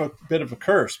kind of a bit of a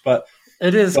curse, but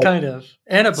it is kind of,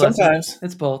 and a blessing. Sometimes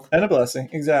it's both. And a blessing.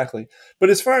 Exactly. But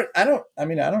as far, I don't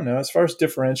know. As far as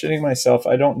differentiating myself,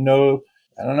 I don't know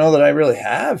that I really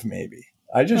have, maybe.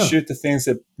 I just shoot the things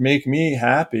that make me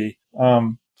happy.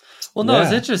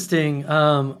 It's interesting.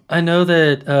 I know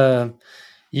that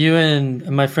you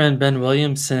and my friend Ben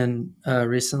Williamson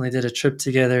recently did a trip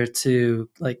together to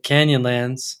like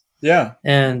Canyonlands. Yeah.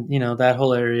 And, that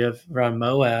whole area around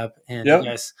Moab. And you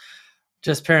guys,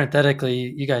 just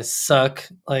parenthetically, you guys suck.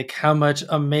 Like how much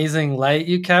amazing light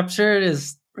you captured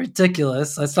is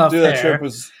ridiculous. That's not fair.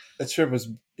 That trip was,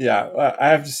 yeah, I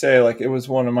have to say, like, it was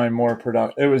one of my more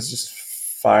productive. It was just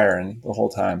firing the whole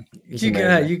time.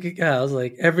 I was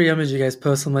like, every image you guys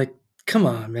post, I'm like, come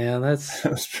on, man, that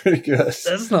was pretty good.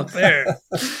 That's not fair.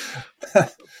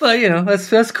 But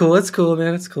that's cool. It's cool,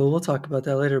 man. It's cool. We'll talk about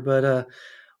that later. But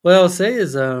what I'll say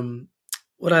is,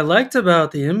 what I liked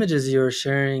about the images you were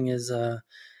sharing is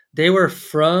they were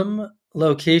from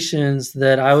locations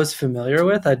that I was familiar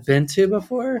with, I'd been to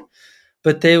before,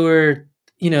 but they were,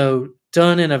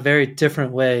 done in a very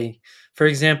different way. For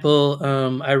example,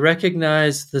 I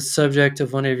recognized the subject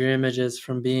of one of your images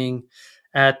from being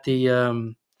at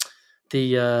the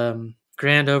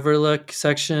Grand Overlook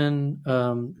section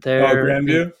there. Oh,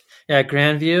 Grandview? Yeah,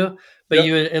 Grandview. But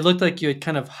it looked like you had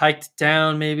kind of hiked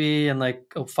down maybe and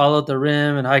like followed the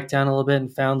rim and hiked down a little bit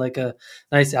and found like a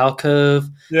nice alcove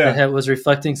that was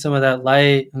reflecting some of that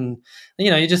light. And,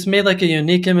 you just made like a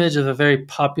unique image of a very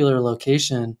popular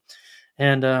location.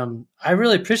 And I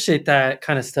really appreciate that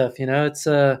kind of stuff. It's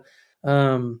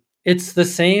the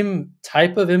same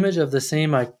type of image of the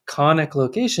same iconic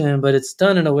location, but it's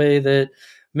done in a way that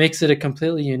makes it a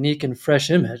completely unique and fresh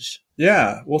image.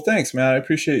 Yeah. Well, thanks, man. I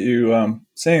appreciate you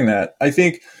saying that. I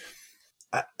think,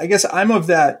 I guess I'm of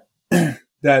that,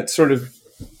 that sort of,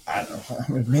 I don't know, I'm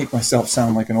going to make myself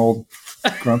sound like an old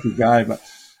grumpy guy, but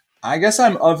I guess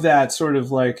I'm of that sort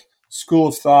of like school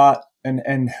of thought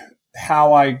and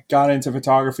how I got into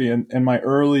photography and my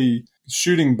early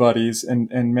shooting buddies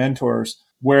and mentors,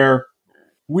 where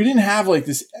we didn't have like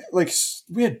this, like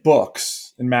we had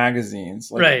books and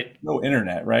magazines, like right. No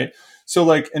internet, right? So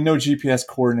like, and no GPS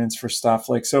coordinates for stuff.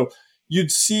 Like, so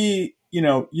you'd see,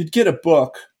 you'd get a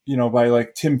book, by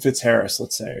like Tim Fitzharris,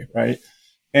 let's say, right?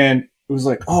 And it was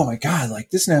like, oh my God, like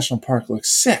this national park looks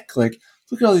sick. Like,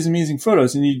 look at all these amazing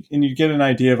photos. And you get an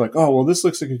idea of like, oh, well, this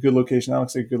looks like a good location. That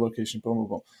looks like a good location. Boom, boom,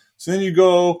 boom. So then you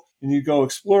go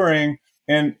exploring.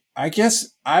 And I guess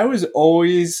I was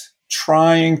always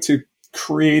trying to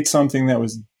create something that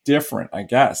was different, I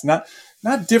guess. Not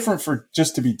different for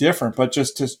just to be different, but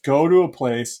just to go to a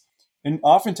place. And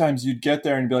oftentimes you'd get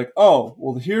there and be like, oh,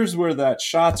 well, here's where that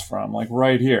shot's from, like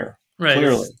right here. Right.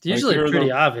 Clearly. It's usually like,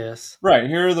 pretty obvious. Right.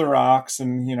 Here are the rocks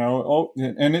and,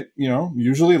 and it,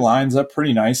 usually lines up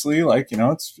pretty nicely. Like,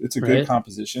 it's a good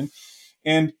composition.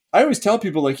 And I always tell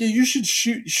people like, yeah, you should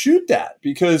shoot that,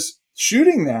 because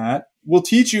shooting that will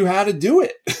teach you how to do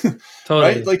it.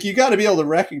 Totally. Right? Like you got to be able to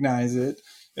recognize it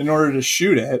in order to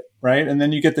shoot it. Right. And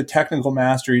then you get the technical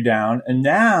mastery down. And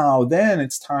then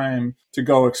it's time to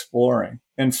go exploring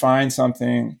and find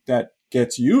something that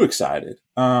gets you excited,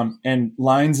 and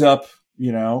lines up,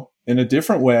 in a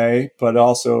different way, but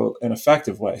also an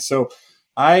effective way. So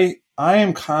I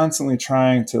am constantly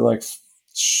trying to like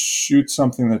shoot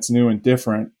something that's new and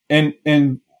different. And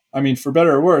I mean, for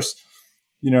better or worse,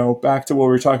 back to what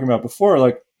we were talking about before,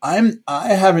 like I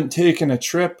haven't taken a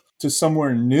trip to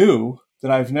somewhere new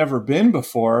that I've never been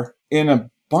before in a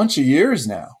bunch of years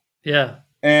now. Yeah.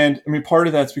 And I mean, part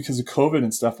of that's because of COVID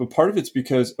and stuff, but part of it's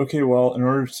because, okay, well, in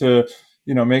order to,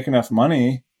 make enough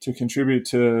money to contribute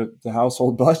to the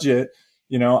household budget,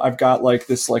 I've got like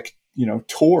this, like,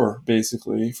 tour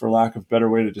basically, for lack of a better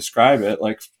way to describe it,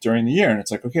 like during the year. And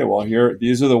it's like, okay, well,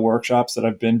 these are the workshops that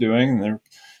I've been doing, and they're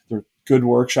good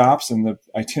workshops, and the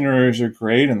itineraries are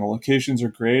great and the locations are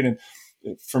great. And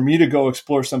for me to go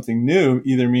explore something new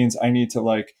either means I need to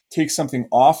like take something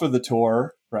off of the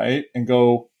tour, right, and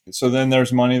go So then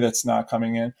there's money that's not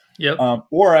coming in. Yep.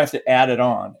 Or I have to add it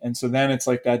on. And so then it's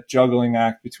like that juggling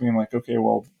act between like, okay,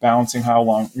 well, balancing how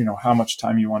long, how much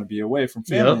time you want to be away from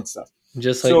family and stuff.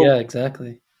 Just like, yeah,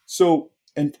 exactly. So,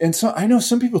 and so I know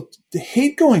some people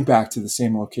hate going back to the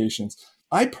same locations.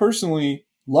 I personally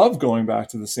love going back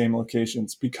to the same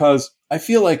locations because I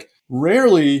feel like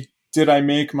rarely did I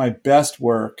make my best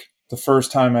work the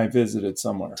first time I visited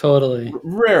somewhere. Totally.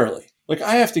 Rarely. Like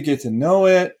I have to get to know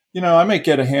it. I might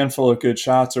get a handful of good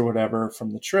shots or whatever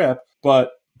from the trip,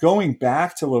 but going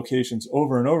back to locations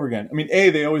over and over again, I mean,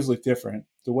 they always look different.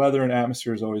 The weather and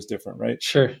atmosphere is always different, right?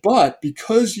 Sure. But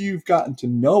because you've gotten to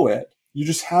know it, you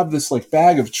just have this like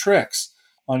bag of tricks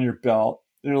on your belt.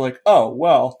 They're like, oh,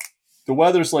 well, the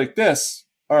weather's like this.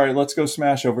 All right, let's go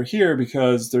smash over here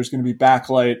because there's going to be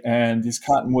backlight and these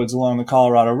cottonwoods along the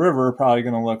Colorado River are probably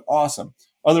going to look awesome.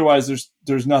 Otherwise,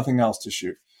 there's nothing else to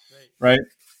shoot, right?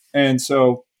 And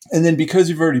then because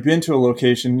you've already been to a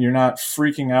location, you're not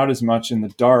freaking out as much in the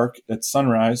dark at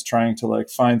sunrise trying to like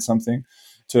find something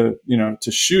to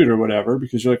shoot or whatever,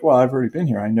 because you're like, well, I've already been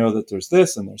here. I know that there's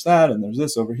this and there's that and there's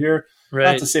this over here. Right.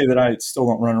 Not to say that I still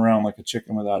don't run around like a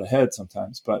chicken without a head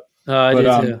sometimes, but I do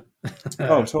too.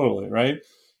 Oh, totally, right.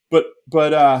 But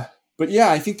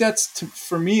yeah, I think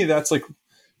for me, that's like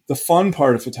the fun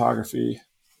part of photography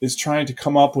is trying to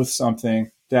come up with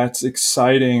something that's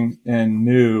exciting and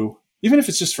new, even if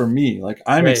it's just for me. Like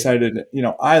I'm excited, and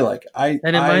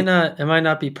it might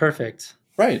not be perfect.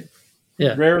 Right.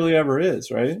 Yeah. Rarely ever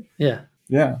is, right? Yeah.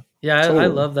 Yeah. Yeah. Totally. I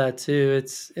love that too.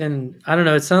 And I don't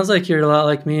know, it sounds like you're a lot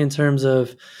like me in terms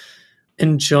of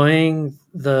enjoying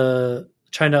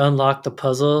trying to unlock the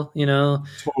puzzle,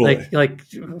 Totally. like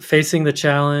facing the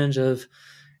challenge of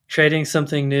creating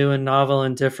something new and novel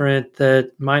and different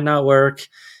that might not work,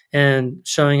 and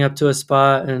showing up to a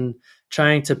spot and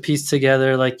trying to piece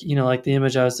together, like the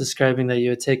image I was describing that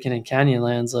you had taken in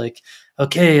Canyonlands, like,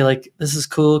 okay, like this is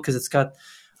cool because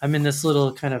I'm in this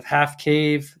little kind of half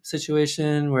cave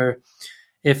situation where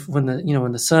when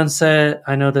the sun set,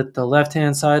 I know that the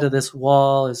left-hand side of this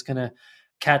wall is going to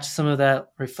catch some of that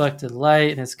reflected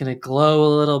light and it's going to glow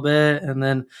a little bit. And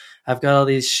then I've got all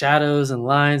these shadows and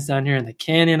lines down here in the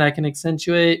canyon I can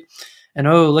accentuate. And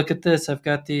oh, look at this. I've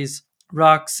got these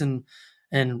rocks and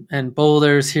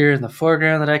boulders here in the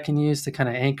foreground that I can use to kind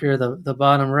of anchor the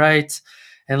bottom right.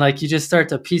 And like you just start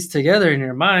to piece together in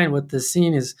your mind what the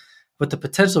scene is, what the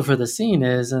potential for the scene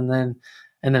is. And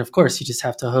then of course you just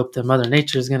have to hope that Mother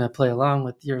Nature is going to play along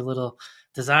with your little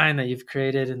design that you've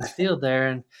created in the field there.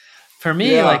 And for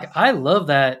me, like I love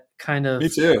that kind of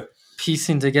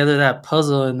piecing together that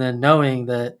puzzle and then knowing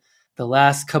that the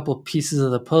last couple pieces of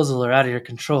the puzzle are out of your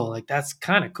control. Like that's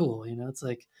kind of cool. It's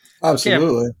like,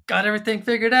 absolutely, okay, got everything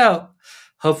figured out.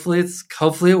 Hopefully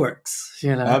it works.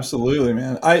 Absolutely,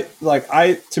 man.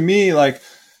 To me, like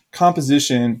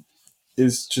composition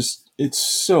is just, it's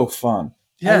so fun.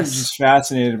 Yes. I'm just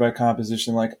fascinated by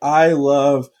composition. Like I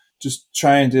love just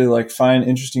trying to like find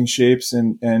interesting shapes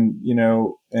and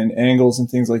angles and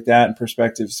things like that and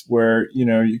perspectives where,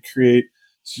 you create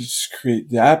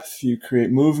depth, you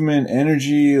create movement,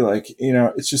 energy. Like,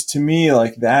 it's just, to me,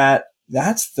 like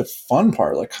that's the fun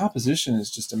part. Like composition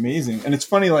is just amazing. And it's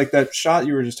funny, like that shot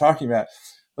you were just talking about,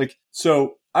 like,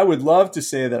 so I would love to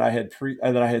say that I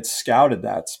had scouted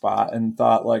that spot and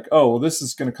thought like, oh, well, this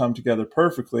is going to come together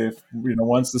perfectly if,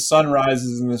 once the sun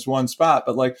rises in this one spot.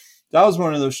 But like, that was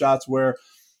one of those shots where,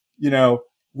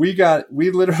 we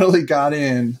literally got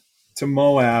in to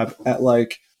Moab at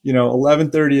like,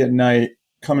 11:30 at night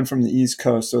coming from the East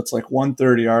Coast. So it's like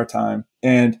 1:30 our time.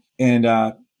 And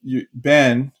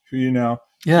Ben, who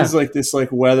he's like this like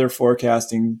weather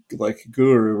forecasting like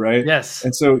guru, right? Yes.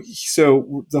 And so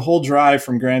the whole drive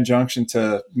from Grand Junction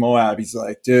to Moab, he's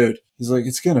like, dude,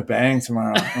 it's gonna bang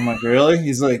tomorrow. I'm like, really?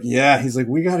 He's like, yeah. He's like,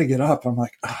 we got to get up. I'm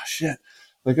like, oh shit.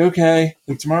 Like, okay,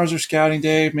 like tomorrow's our scouting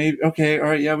day. Maybe, okay, all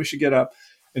right, yeah, we should get up.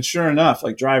 And sure enough,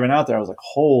 like driving out there, I was like,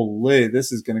 holy,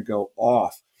 this is gonna go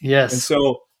off. Yes. And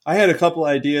so I had a couple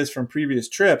ideas from previous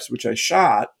trips, which I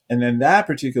shot. And then that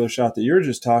particular shot that you were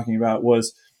just talking about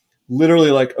was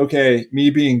literally like, okay, me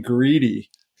being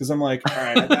greedy. Cause I'm like, all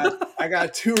right, I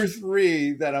got 2 or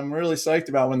 3 that I'm really psyched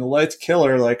about. When the light's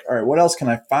killer, like, all right, what else can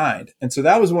I find? And so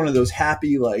that was one of those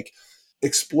happy, like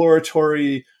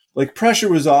exploratory, like pressure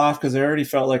was off because I already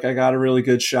felt like I got a really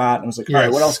good shot. And I was like, all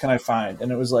right, what else can I find?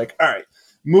 And it was like, all right,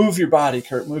 move your body,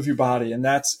 Kurt, move your body. And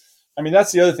that's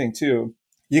the other thing too.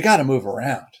 You got to move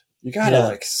around. You got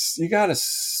to you got to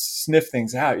sniff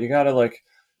things out. You got to like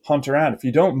hunt around. If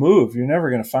you don't move, you're never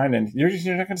going to find anything.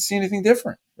 You're not going to see anything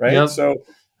different. Right. Yep. So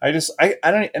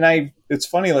it's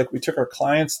funny. Like we took our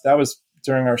clients, that was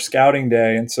during our scouting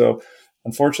day. And so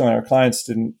unfortunately our clients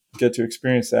didn't get to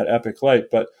experience that epic light,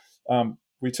 but when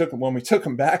we took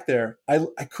them back there,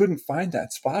 I couldn't find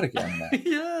that spot again.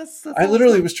 Yes, I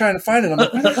literally was trying to find it. I'm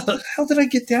like, where the hell did I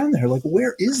get down there? Like,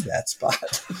 where is that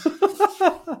spot?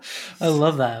 I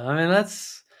love that. I mean,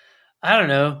 I don't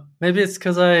know. Maybe it's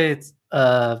because I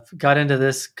got into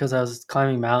this because I was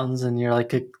climbing mountains, and you're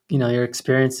like, you're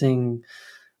experiencing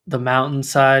the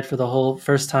mountainside for the whole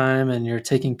first time, and you're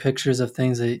taking pictures of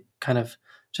things that kind of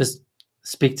just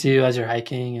speak to you as you're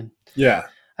hiking. And yeah,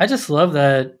 I just love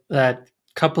that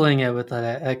coupling it with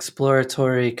that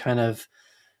exploratory kind of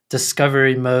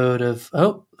discovery mode of,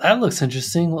 oh, that looks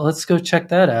interesting. Well, let's go check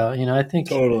that out. I think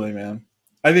totally, man.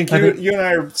 I think you and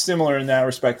I are similar in that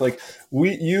respect. Like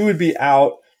you would be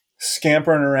out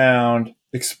scampering around,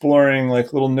 exploring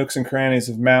like little nooks and crannies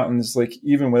of mountains, like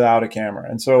even without a camera.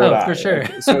 And so would I. For sure.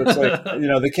 Like, so it's like,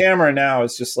 the camera now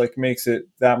is just like makes it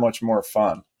that much more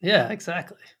fun. Yeah,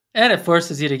 exactly. And it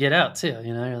forces you to get out too.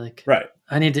 You're like, right,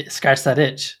 I need to scratch that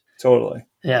itch. Totally.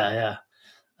 Yeah.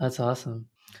 That's awesome.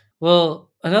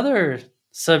 Well, another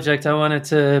subject I wanted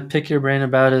to pick your brain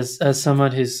about is, as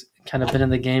someone who's kind of been in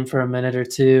the game for a minute or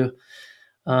two,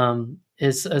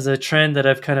 is as a trend that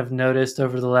I've kind of noticed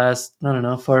over the last,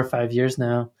 4 or 5 years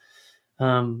now.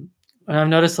 I've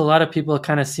noticed a lot of people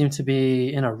kind of seem to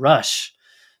be in a rush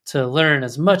to learn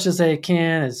as much as they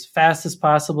can, as fast as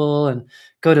possible, and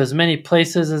go to as many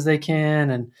places as they can,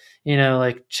 and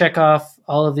like check off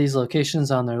all of these locations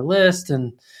on their list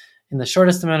and in the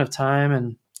shortest amount of time.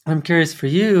 And I'm curious for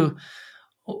you,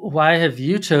 why have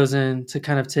you chosen to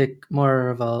kind of take more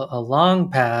of a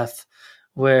long path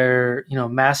where,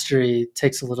 mastery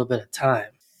takes a little bit of time?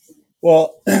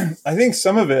 Well, I think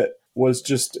some of it was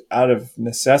just out of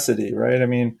necessity, right? I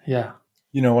mean, yeah.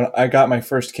 When I got my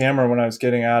first camera when I was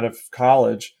getting out of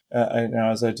college,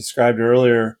 as I described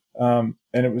earlier, and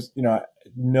it was,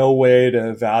 no way to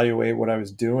evaluate what I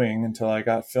was doing until I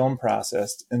got film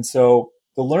processed. And so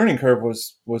the learning curve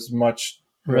was much,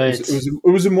 right. It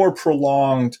was a more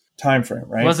prolonged time frame,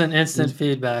 right? It wasn't instant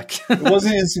feedback. It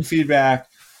wasn't instant feedback.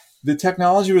 The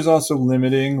technology was also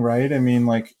limiting, right? I mean,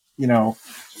 like,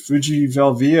 Fuji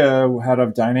Velvia had a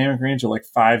dynamic range of like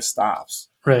 5 stops.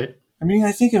 Right. I mean,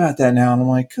 I think about that now and I'm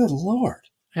like, good Lord.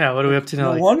 Yeah, what are we up to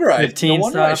now? No wonder 15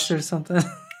 stops or something?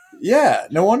 Yeah,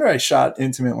 no wonder I shot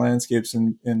intimate landscapes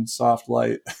in soft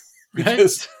light.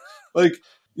 Because, right.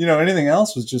 Anything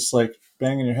else was just like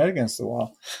banging your head against the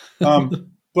wall.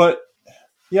 But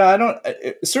yeah,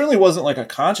 it certainly wasn't like a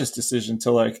conscious decision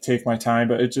to like take my time,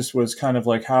 but it just was kind of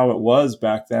like how it was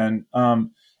back then.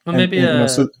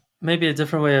 Maybe a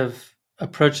different way of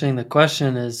approaching the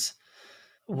question is,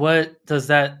 what does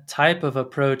that type of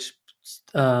approach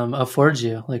afford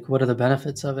you? Like, what are the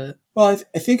benefits of it? Well,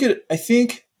 I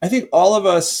think all of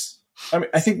us,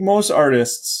 I think most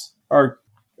artists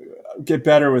get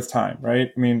better with time, right?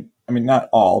 I mean, not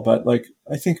all, but like,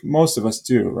 I think most of us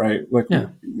do, right? Like, yeah.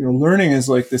 Learning is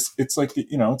like this, it's like,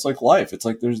 it's like life. It's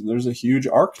like, there's a huge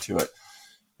arc to it.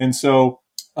 And so,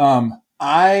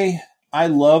 I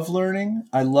love learning.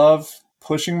 I love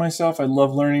pushing myself. I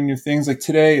love learning new things. Like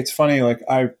today, it's funny. Like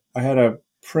I had a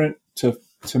print to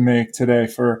make today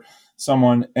for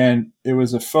someone, and it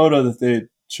was a photo that they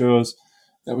chose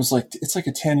that was like, it's like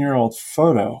a 10-year-old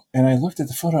photo. And I looked at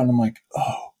the photo and I'm like,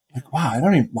 oh, like, wow,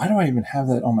 why do I even have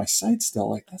that on my site still?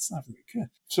 Like, that's not very good.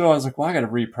 So I was like, well, I got to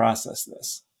reprocess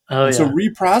this. So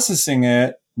reprocessing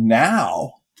it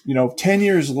now, 10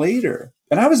 years later,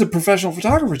 and I was a professional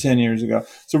photographer 10 years ago.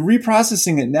 So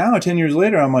reprocessing it now, 10 years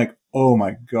later, I'm like, oh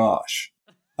my gosh,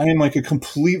 I am like a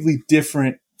completely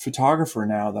different photographer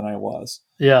now than I was.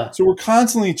 Yeah. So we're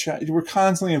constantly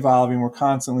evolving. We're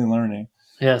constantly learning.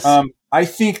 Yes. I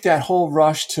think that whole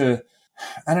rush to,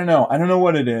 I don't know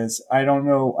what it is. I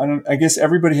guess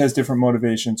everybody has different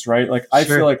motivations, right? Like I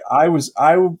feel like I was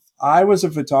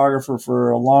a photographer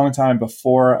for a long time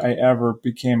before I ever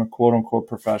became a quote unquote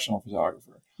professional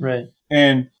photographer. Right.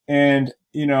 And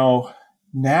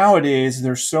nowadays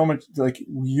there's so much, like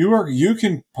you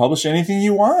can publish anything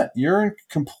you want. You're in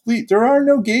complete, there are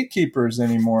no gatekeepers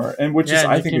anymore. And which is,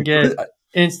 I think, you can get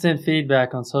instant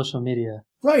feedback on social media.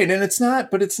 Right. And it's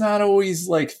not always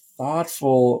like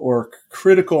thoughtful or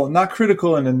critical, not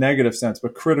critical in a negative sense,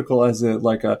 but critical as in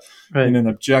an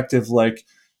objective, like,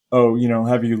 oh,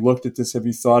 have you looked at this? Have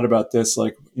you thought about this?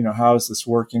 Like, how is this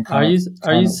working? Are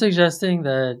you suggesting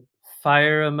that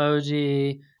fire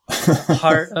emoji,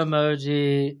 heart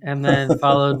emoji, and then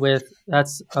followed with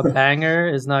that's a banger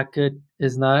is not good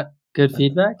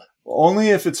feedback? Only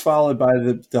if it's followed by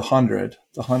the 100.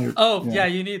 The 100. Oh, yeah,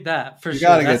 you need that for sure. You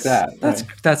got to get that.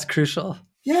 That's crucial.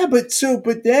 Yeah, but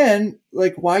then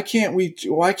like, why can't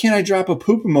I drop a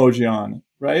poop emoji on it?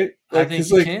 Right? Like, I think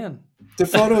you can. The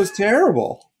photo is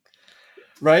terrible.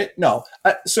 Right? No.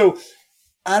 So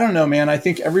I don't know, man. I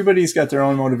think everybody's got their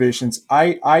own motivations.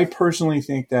 I personally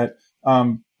think that,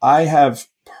 I have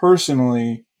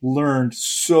personally learned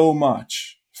so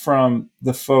much from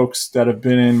the folks that have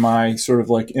been in my sort of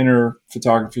like inner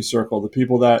photography circle, the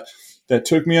people that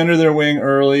took me under their wing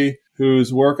early,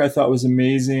 whose work I thought was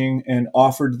amazing and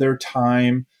offered their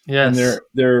time and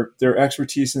their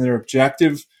expertise and their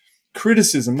objective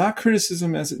criticism, not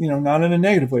criticism as, not in a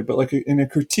negative way, but like in a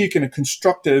critique and a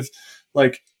constructive,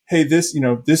 like, hey, this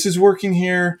is working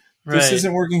here. This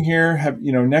isn't working here.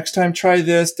 Next time try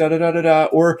this, da, da, da, da, da.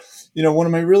 Or, one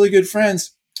of my really good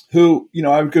friends who,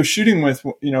 I would go shooting with,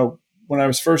 when I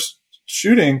was first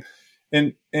shooting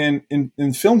in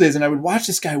film days, and I would watch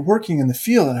this guy working in the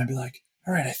field and I'd be like,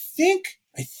 all right, I think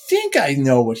I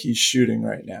know what he's shooting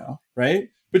right now. Right.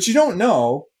 But you don't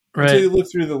know until you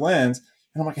look through the lens.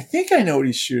 And I'm like, I think I know what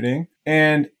he's shooting.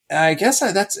 And I guess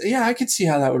I could see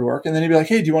how that would work. And then he'd be like,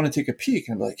 hey, do you want to take a peek?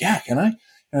 And I'd be like, yeah, can I?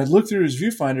 And I'd look through his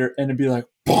viewfinder and it'd be like,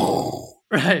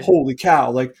 holy cow.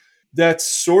 Like, that's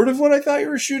sort of what I thought you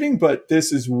were shooting, but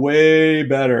this is way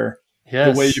better.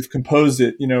 Yes. The way you've composed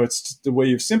it, it's the way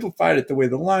you've simplified it, the way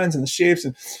the lines and the shapes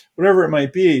and whatever it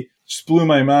might be just blew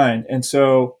my mind. And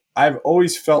so I've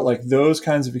always felt like those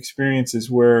kinds of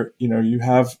experiences where, you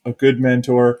have a good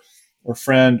mentor or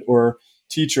friend or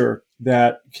teacher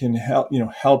that can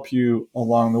help you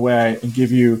along the way and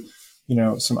give you,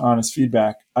 some honest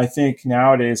feedback. I think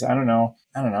nowadays, I don't know.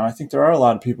 I think there are a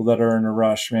lot of people that are in a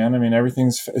rush, man. I mean,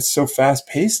 it's so fast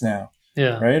paced now.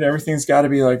 Yeah. Right. Everything's got to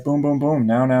be like boom, boom, boom.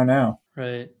 Now.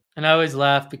 Right. And I always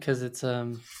laugh because it's, I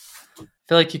feel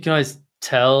like you can always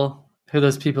tell who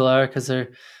those people are because they're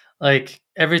like,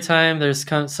 every time there's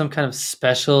some kind of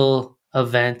special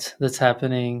event that's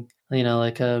happening,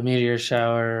 like a meteor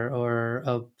shower or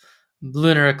a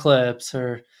lunar eclipse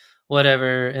or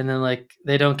whatever, and then like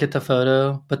they don't get the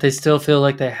photo, but they still feel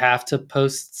like they have to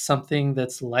post something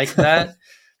that's like that.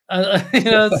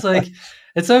 It's like,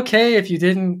 it's okay if you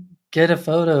didn't get a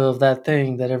photo of that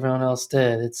thing that everyone else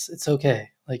did. It's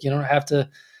okay. Like, you don't have to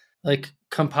like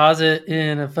composite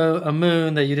in a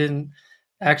moon that you didn't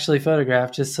actually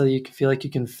photograph just so you can feel like you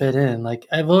can fit in. Like,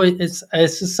 it's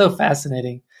just so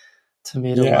fascinating to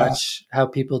me to watch how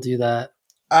people do that.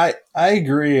 I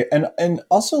agree. And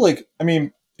also, like, I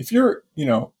mean, if you're,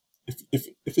 if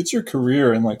it's your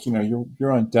career and like,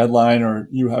 you're on deadline or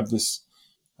you have this,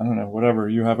 I don't know, whatever,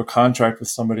 you have a contract with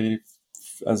somebody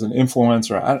as an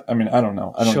influencer. I mean, I don't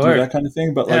know. I don't do that kind of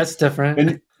thing, but like, that's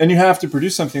different. And you have to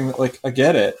produce something that, like, I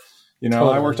get it.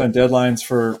 Totally. I worked on deadlines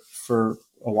for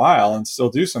a while and still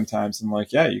do sometimes. And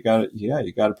like, you got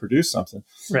to produce something.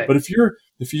 Right. But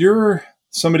if you're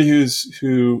somebody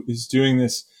who is doing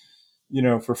this,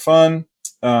 for fun,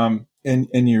 and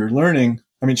you're learning,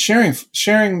 I mean,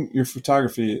 sharing your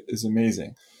photography is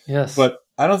amazing. Yes. But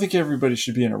I don't think everybody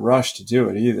should be in a rush to do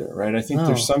it either. Right. I think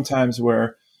there's some times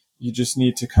where you just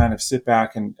need to kind of sit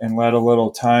back and let a little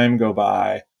time go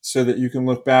by so that you can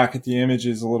look back at the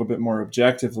images a little bit more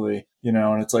objectively,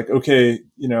 and it's like, okay,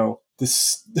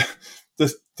 this,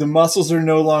 the muscles are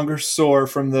no longer sore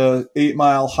from the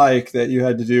 8-mile hike that you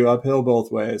had to do uphill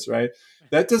both ways. Right.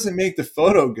 That doesn't make the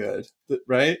photo good.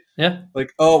 Right. Yeah.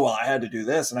 Like, oh, well, I had to do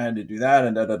this and I had to do that.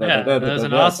 And that was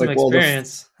an awesome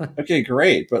experience. Okay,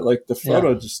 great. But like the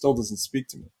photo just still doesn't speak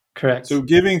to me. Correct. So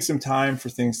giving some time for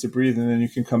things to breathe, and then you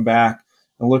can come back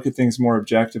and look at things more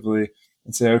objectively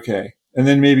and say, okay, and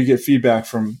then maybe get feedback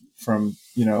from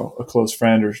a close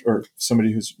friend or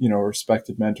somebody who's a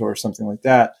respected mentor or something like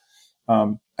that.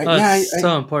 It's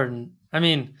so important. I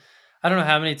mean, I don't know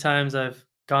how many times I've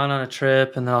gone on a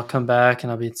trip and then I'll come back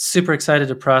and I'll be super excited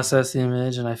to process the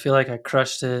image and I feel like I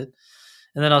crushed it,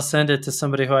 and then I'll send it to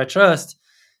somebody who I trust,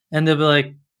 and they'll be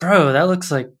like, "Bro, that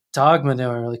looks like dog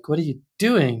manure. Like, what are you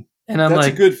doing?" And I'm That's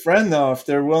like, a good friend though, if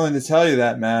they're willing to tell you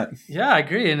that, Matt. Yeah, I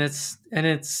agree. And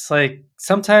it's like,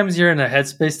 sometimes you're in a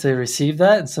headspace to receive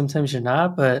that and sometimes you're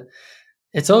not, but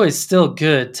it's always still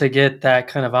good to get that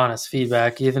kind of honest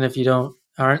feedback, even if you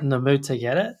aren't in the mood to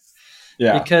get it.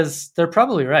 Yeah. Because they're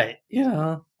probably right.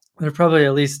 They're probably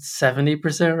at least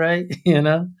 70% right,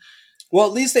 Well,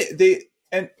 at least they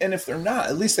and if they're not,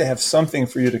 at least they have something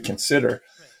for you to consider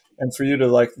and for you to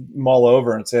like mull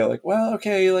over and say like, well,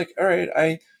 okay, like, all right,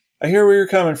 I hear where you're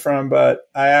coming from, but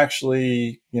I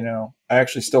actually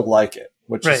still like it,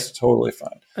 which is totally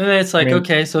fine. And then it's like,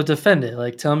 okay, so defend it.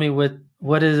 Like, tell me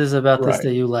what it is about this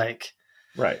that you like.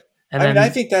 Right. And I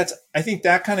think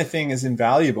that kind of thing is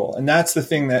invaluable. And that's the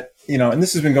thing that, and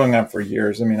this has been going on for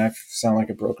years. I mean, I sound like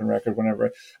a broken record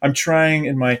whenever I'm trying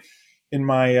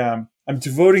I'm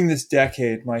devoting this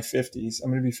decade, my 50s.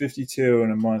 I'm going to be 52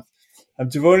 in a month. I'm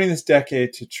devoting this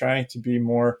decade to trying to be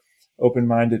more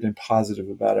open-minded and positive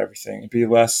about everything and be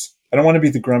less. I don't want to be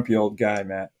the grumpy old guy,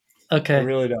 Matt. Okay. I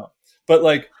really don't. But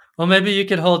well, maybe you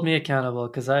could hold me accountable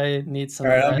because I need some.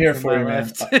 All right, I'm here for you,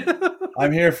 man.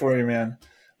 I'm here for you, man.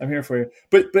 I'm here for you.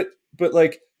 But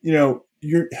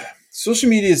your social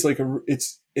media is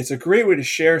it's a great way to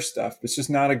share stuff. It's just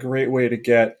not a great way to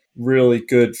get really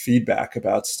good feedback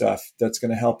about stuff that's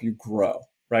going to help you grow,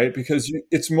 right? Because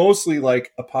it's mostly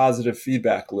like a positive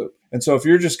feedback loop. And so if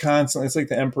you're just constantly, it's like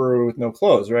the emperor with no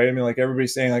clothes, right? I mean, like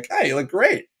everybody's saying like, hey, you look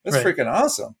great. That's freaking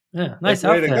awesome. Yeah. Nice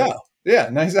outfit. Way to go. Yeah.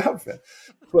 Nice outfit.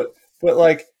 But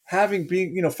like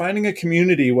finding a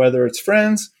community, whether it's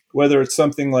friends, whether it's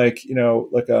something like,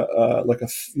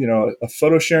 a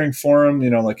photo sharing forum,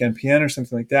 like NPN or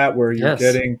something like that, where you're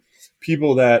getting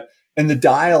people that, and the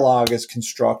dialogue is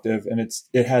constructive and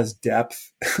it has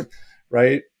depth,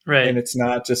 right? Right. And it's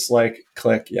not just like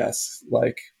click, yes,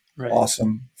 like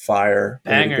awesome, fire,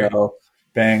 banger, go,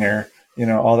 banger,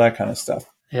 all that kind of stuff.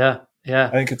 Yeah. Yeah.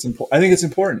 I think it's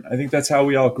important. I think that's how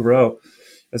we all grow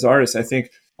as artists. I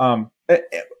think,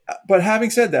 but having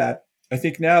said that, I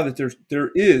think now that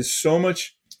there is so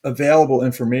much available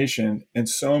information and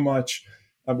so much,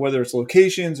 whether it's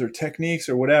locations or techniques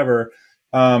or whatever,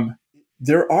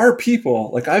 there are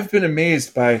people, like I've been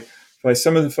amazed by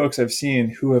some of the folks I've seen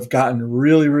who have gotten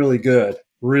really, really good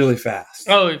really fast.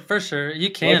 Oh, for sure.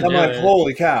 You can. I'm like,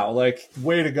 holy cow, like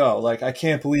way to go. Like, I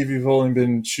can't believe you've only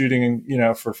been shooting,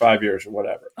 for 5 years or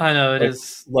whatever. I know it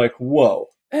is like, whoa.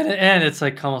 And it's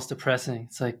like almost depressing.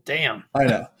 It's like, damn. I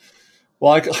know.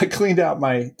 Well, I cleaned out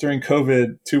during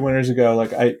COVID 2 winters ago,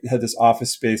 like I had this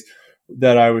office space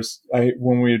that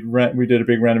when we did a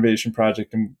big renovation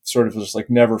project and sort of just like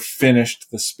never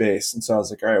finished the space. And so I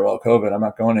was like, all right, well, COVID, I'm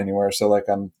not going anywhere. So like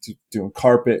I'm doing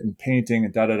carpet and painting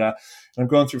and and I'm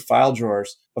going through file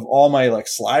drawers of all my like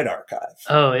slide archive.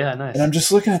 Oh yeah. Nice. And I'm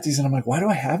just looking at these and I'm like, why do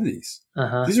I have these?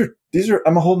 Uh-huh. These are,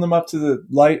 I'm holding them up to the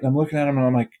light and I'm looking at them and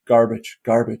I'm like, garbage,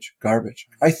 garbage, garbage.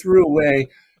 I threw away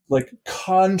like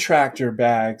contractor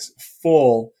bags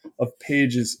full of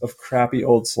pages of crappy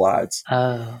old slides.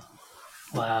 Oh.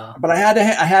 Wow. But I had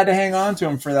to hang on to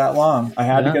them for that long. I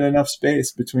had to get enough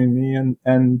space between me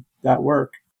and that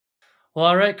work. Well,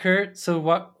 all right, Kurt.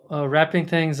 So wrapping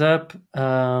things up,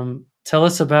 tell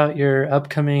us about your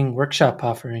upcoming workshop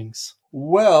offerings.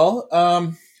 Well,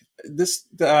 this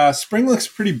spring looks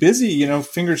pretty busy,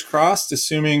 fingers crossed,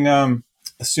 assuming that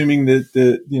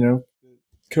the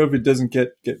COVID doesn't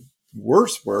get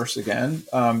worse again.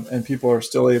 And people are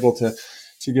still able to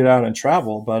get out and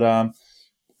travel. But,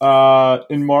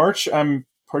 in March, I'm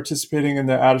participating in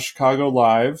the Out of Chicago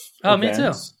Live. Oh, event. Me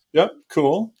too. Yep.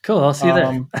 Cool. I'll see you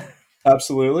there.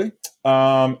 Absolutely.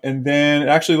 And then it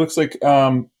actually looks like,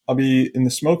 I'll be in the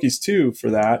Smokies too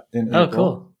for that in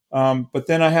April. Cool. But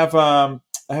then I have a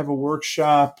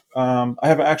workshop.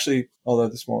 Although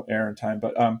this won't air in time,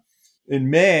 but,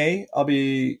 in May, I'll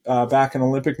be, back in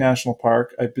Olympic National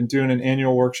Park. I've been doing an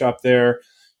annual workshop there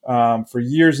for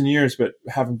years and years, but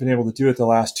haven't been able to do it the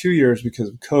last 2 years because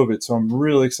of COVID. So I'm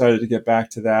really excited to get back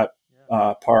to that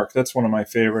park. That's one of my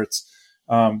favorites.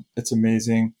 It's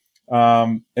amazing.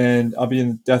 And I'll be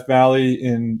in Death Valley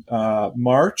in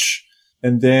March.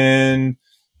 And then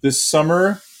this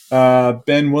summer,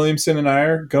 Ben Williamson and I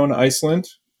are going to Iceland.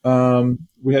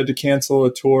 We had to cancel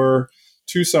a tour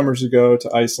 2 summers ago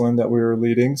to Iceland that we were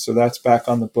leading. So that's back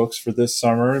on the books for this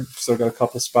summer. Still got a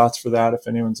couple spots for that if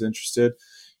anyone's interested.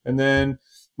 And then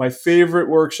my favorite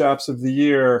workshops of the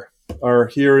year are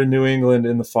here in New England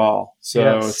in the fall.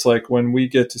 So It's like when we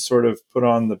get to sort of put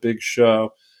on the big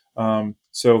show.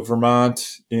 So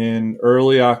Vermont in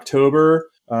early October,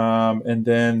 and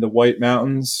then the White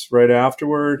Mountains right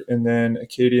afterward, and then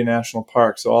Acadia National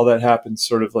Park. So all that happens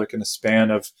sort of like in a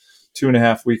span of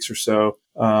 2.5 weeks or so,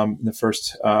 in the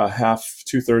first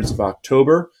 2/3 of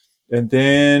October. And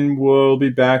then we'll be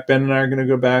back. Ben and I are going to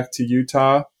go back to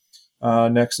Utah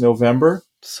next November.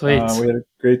 Sweet. We had a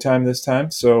great time this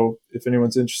time. So if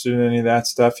anyone's interested in any of that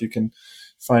stuff, you can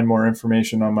find more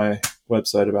information on my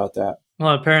website about that.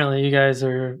 Well, apparently you guys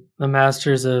are the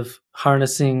masters of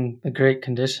harnessing the great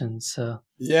conditions. So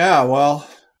yeah, well,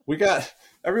 we got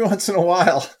every once in a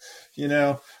while,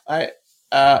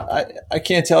 I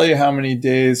can't tell you how many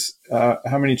days,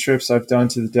 how many trips I've done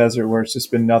to the desert where it's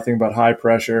just been nothing but high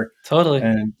pressure. Totally.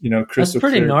 And, crystal That's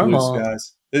pretty clear normal. blue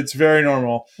skies. It's very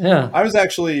normal. Yeah. I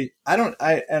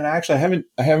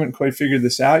haven't quite figured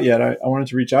this out yet. I wanted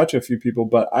to reach out to a few people,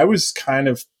 but I was kind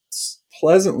of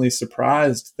pleasantly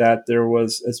surprised that there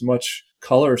was as much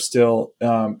color still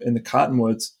in the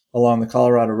cottonwoods along the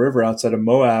Colorado River outside of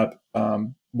Moab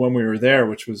when we were there,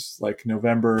 which was like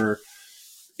November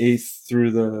 8th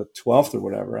through the 12th or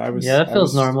whatever. That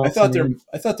feels normal. I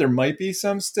thought there might be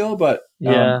some still, but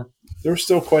yeah, there was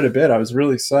still quite a bit. I was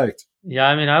really psyched. Yeah,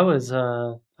 I mean, I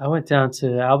went down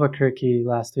to Albuquerque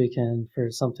last weekend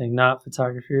for something not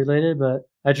photography related, but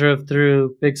I drove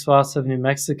through big swaths of New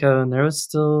Mexico, and there was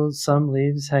still some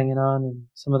leaves hanging on, and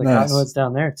some of the cottonwoods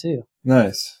down there too.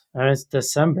 Nice. And it's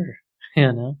December,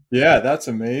 you know. Yeah, that's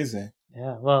amazing.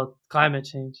 Yeah, well, climate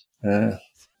change. Yeah.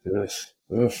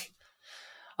 Oof.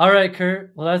 All right,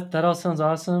 Kurt. Well, that all sounds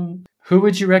awesome. Who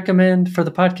would you recommend for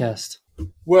the podcast?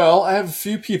 Well, I have a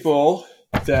few people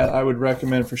that I would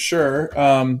recommend for sure.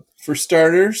 For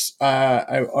starters,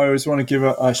 I always want to give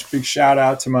a big shout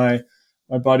out to my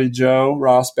buddy Joe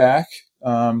Rossback.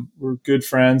 We're good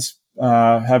friends,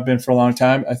 have been for a long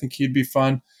time. I think he'd be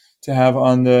fun to have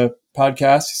on the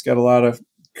podcast. He's got a lot of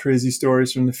crazy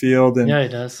stories from the field, and yeah, he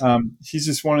does. He's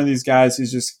just one of these guys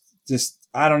who's just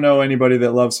I don't know anybody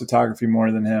that loves photography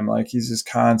more than him. Like, he's just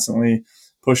constantly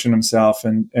pushing himself,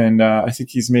 and I think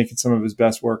he's making some of his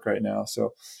best work right now.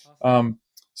 So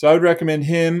I would recommend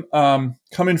him.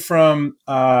 Coming from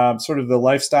sort of the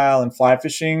lifestyle and fly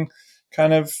fishing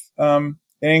kind of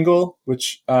angle,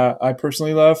 which I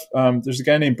personally love. There's a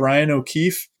guy named Brian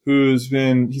O'Keefe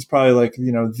he's probably like,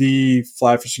 the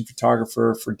fly fishing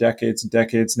photographer for decades and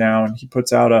decades now, and he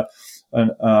puts out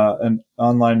an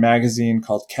online magazine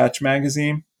called Catch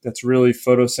Magazine that's really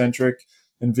photocentric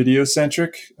and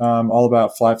videocentric, all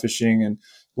about fly fishing and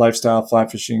lifestyle fly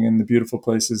fishing and the beautiful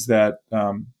places that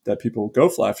people go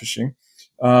fly fishing.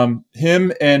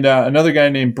 Him and another guy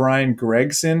named Brian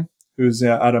Gregson, who's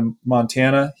out of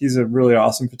Montana. He's a really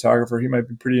awesome photographer. He might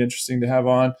be pretty interesting to have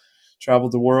on.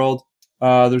 Traveled the world.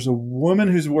 There's a woman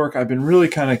whose work I've been really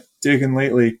kind of digging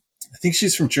lately. I think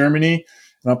she's from Germany,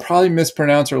 and I'll probably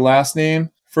mispronounce her last name.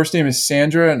 First name is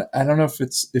Sandra, and I don't know if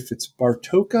it's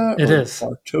Bartoka. It is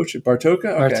Bartoka.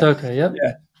 Okay. Bartoka. Yep.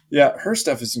 Yeah. Her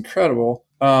stuff is incredible.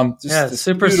 It's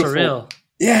super surreal.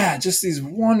 Yeah, just these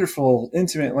wonderful,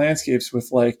 intimate landscapes with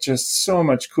like just so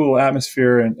much cool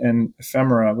atmosphere and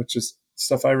ephemera, which is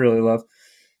stuff I really love.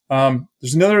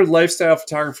 There's another lifestyle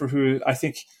photographer who I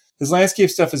think his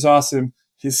landscape stuff is awesome.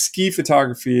 His ski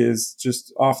photography is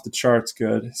just off the charts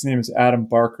good. His name is Adam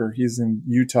Barker. He's in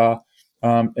Utah.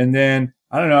 And then,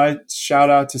 I don't know, I shout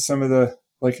out to some of the,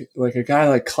 like a guy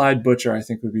like Clyde Butcher, I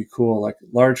think would be cool. Like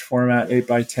large format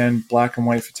 8x10 black and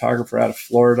white photographer out of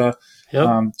Florida.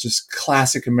 Yep. Just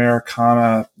classic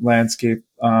Americana landscape.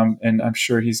 And I'm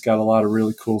sure he's got a lot of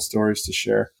really cool stories to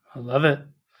share. I love it.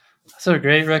 Those are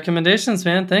great recommendations,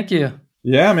 man. Thank you.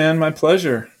 Yeah, man. My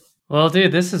pleasure. Well,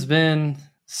 dude, this has been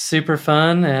super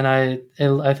fun, and I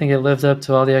think it lived up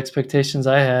to all the expectations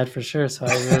I had for sure. So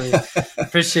I really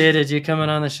appreciated you coming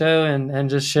on the show and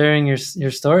just sharing your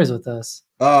stories with us.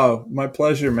 Oh, my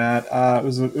pleasure, Matt. It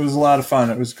was a lot of fun.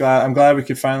 I'm glad we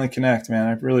could finally connect, man.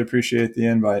 I really appreciate the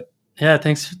invite. Yeah,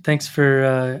 thanks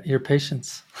for your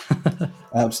patience.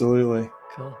 Absolutely.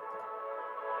 Cool.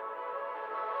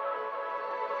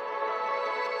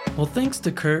 Well, thanks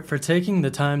to Kurt for taking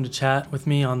the time to chat with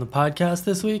me on the podcast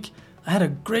this week. I had a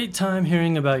great time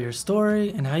hearing about your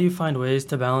story and how you find ways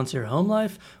to balance your home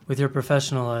life with your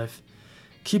professional life.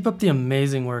 Keep up the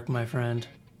amazing work, my friend.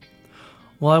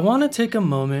 Well, I want to take a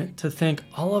moment to thank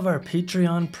all of our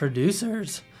Patreon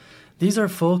producers. These are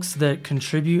folks that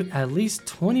contribute at least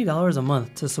 $20 a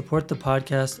month to support the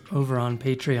podcast over on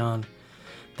Patreon.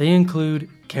 They include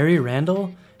Gary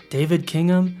Randall, David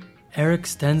Kingham, Eric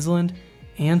Stensland,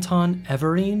 Anton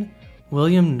Everine,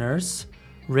 William Nurse,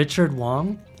 Richard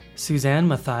Wong, Suzanne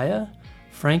Mathia,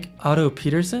 Frank Otto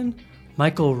Peterson,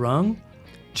 Michael Rung,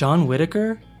 John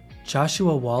Whitaker,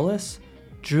 Joshua Wallace,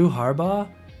 Drew Harbaugh,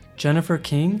 Jennifer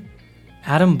King,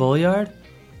 Adam Bolliard,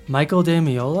 Michael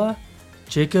DeMiola,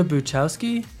 Jacob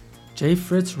Buchowski, J.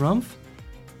 Fritz Rumpf,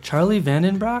 Charlie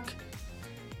Vandenbroek,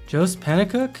 Jose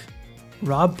Panicook,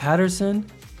 Rob Patterson,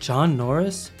 John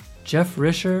Norris, Jeff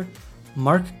Risher,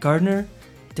 Mark Gardner,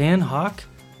 Dan Hawk,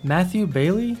 Matthew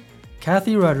Bailey,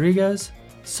 Kathy Rodriguez,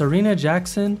 Serena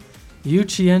Jackson, Yu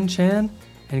Chien Chan,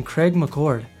 and Craig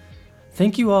McCord.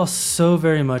 Thank you all so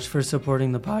very much for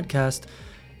supporting the podcast.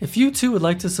 If you too would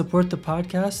like to support the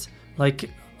podcast, like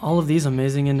all of these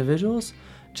amazing individuals,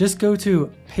 just go to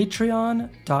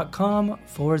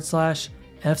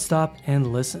patreon.com/fstop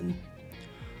and listen.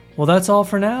 Well, that's all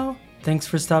for now. Thanks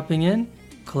for stopping in,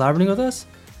 collaborating with us,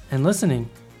 and listening.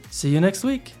 See you next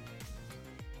week.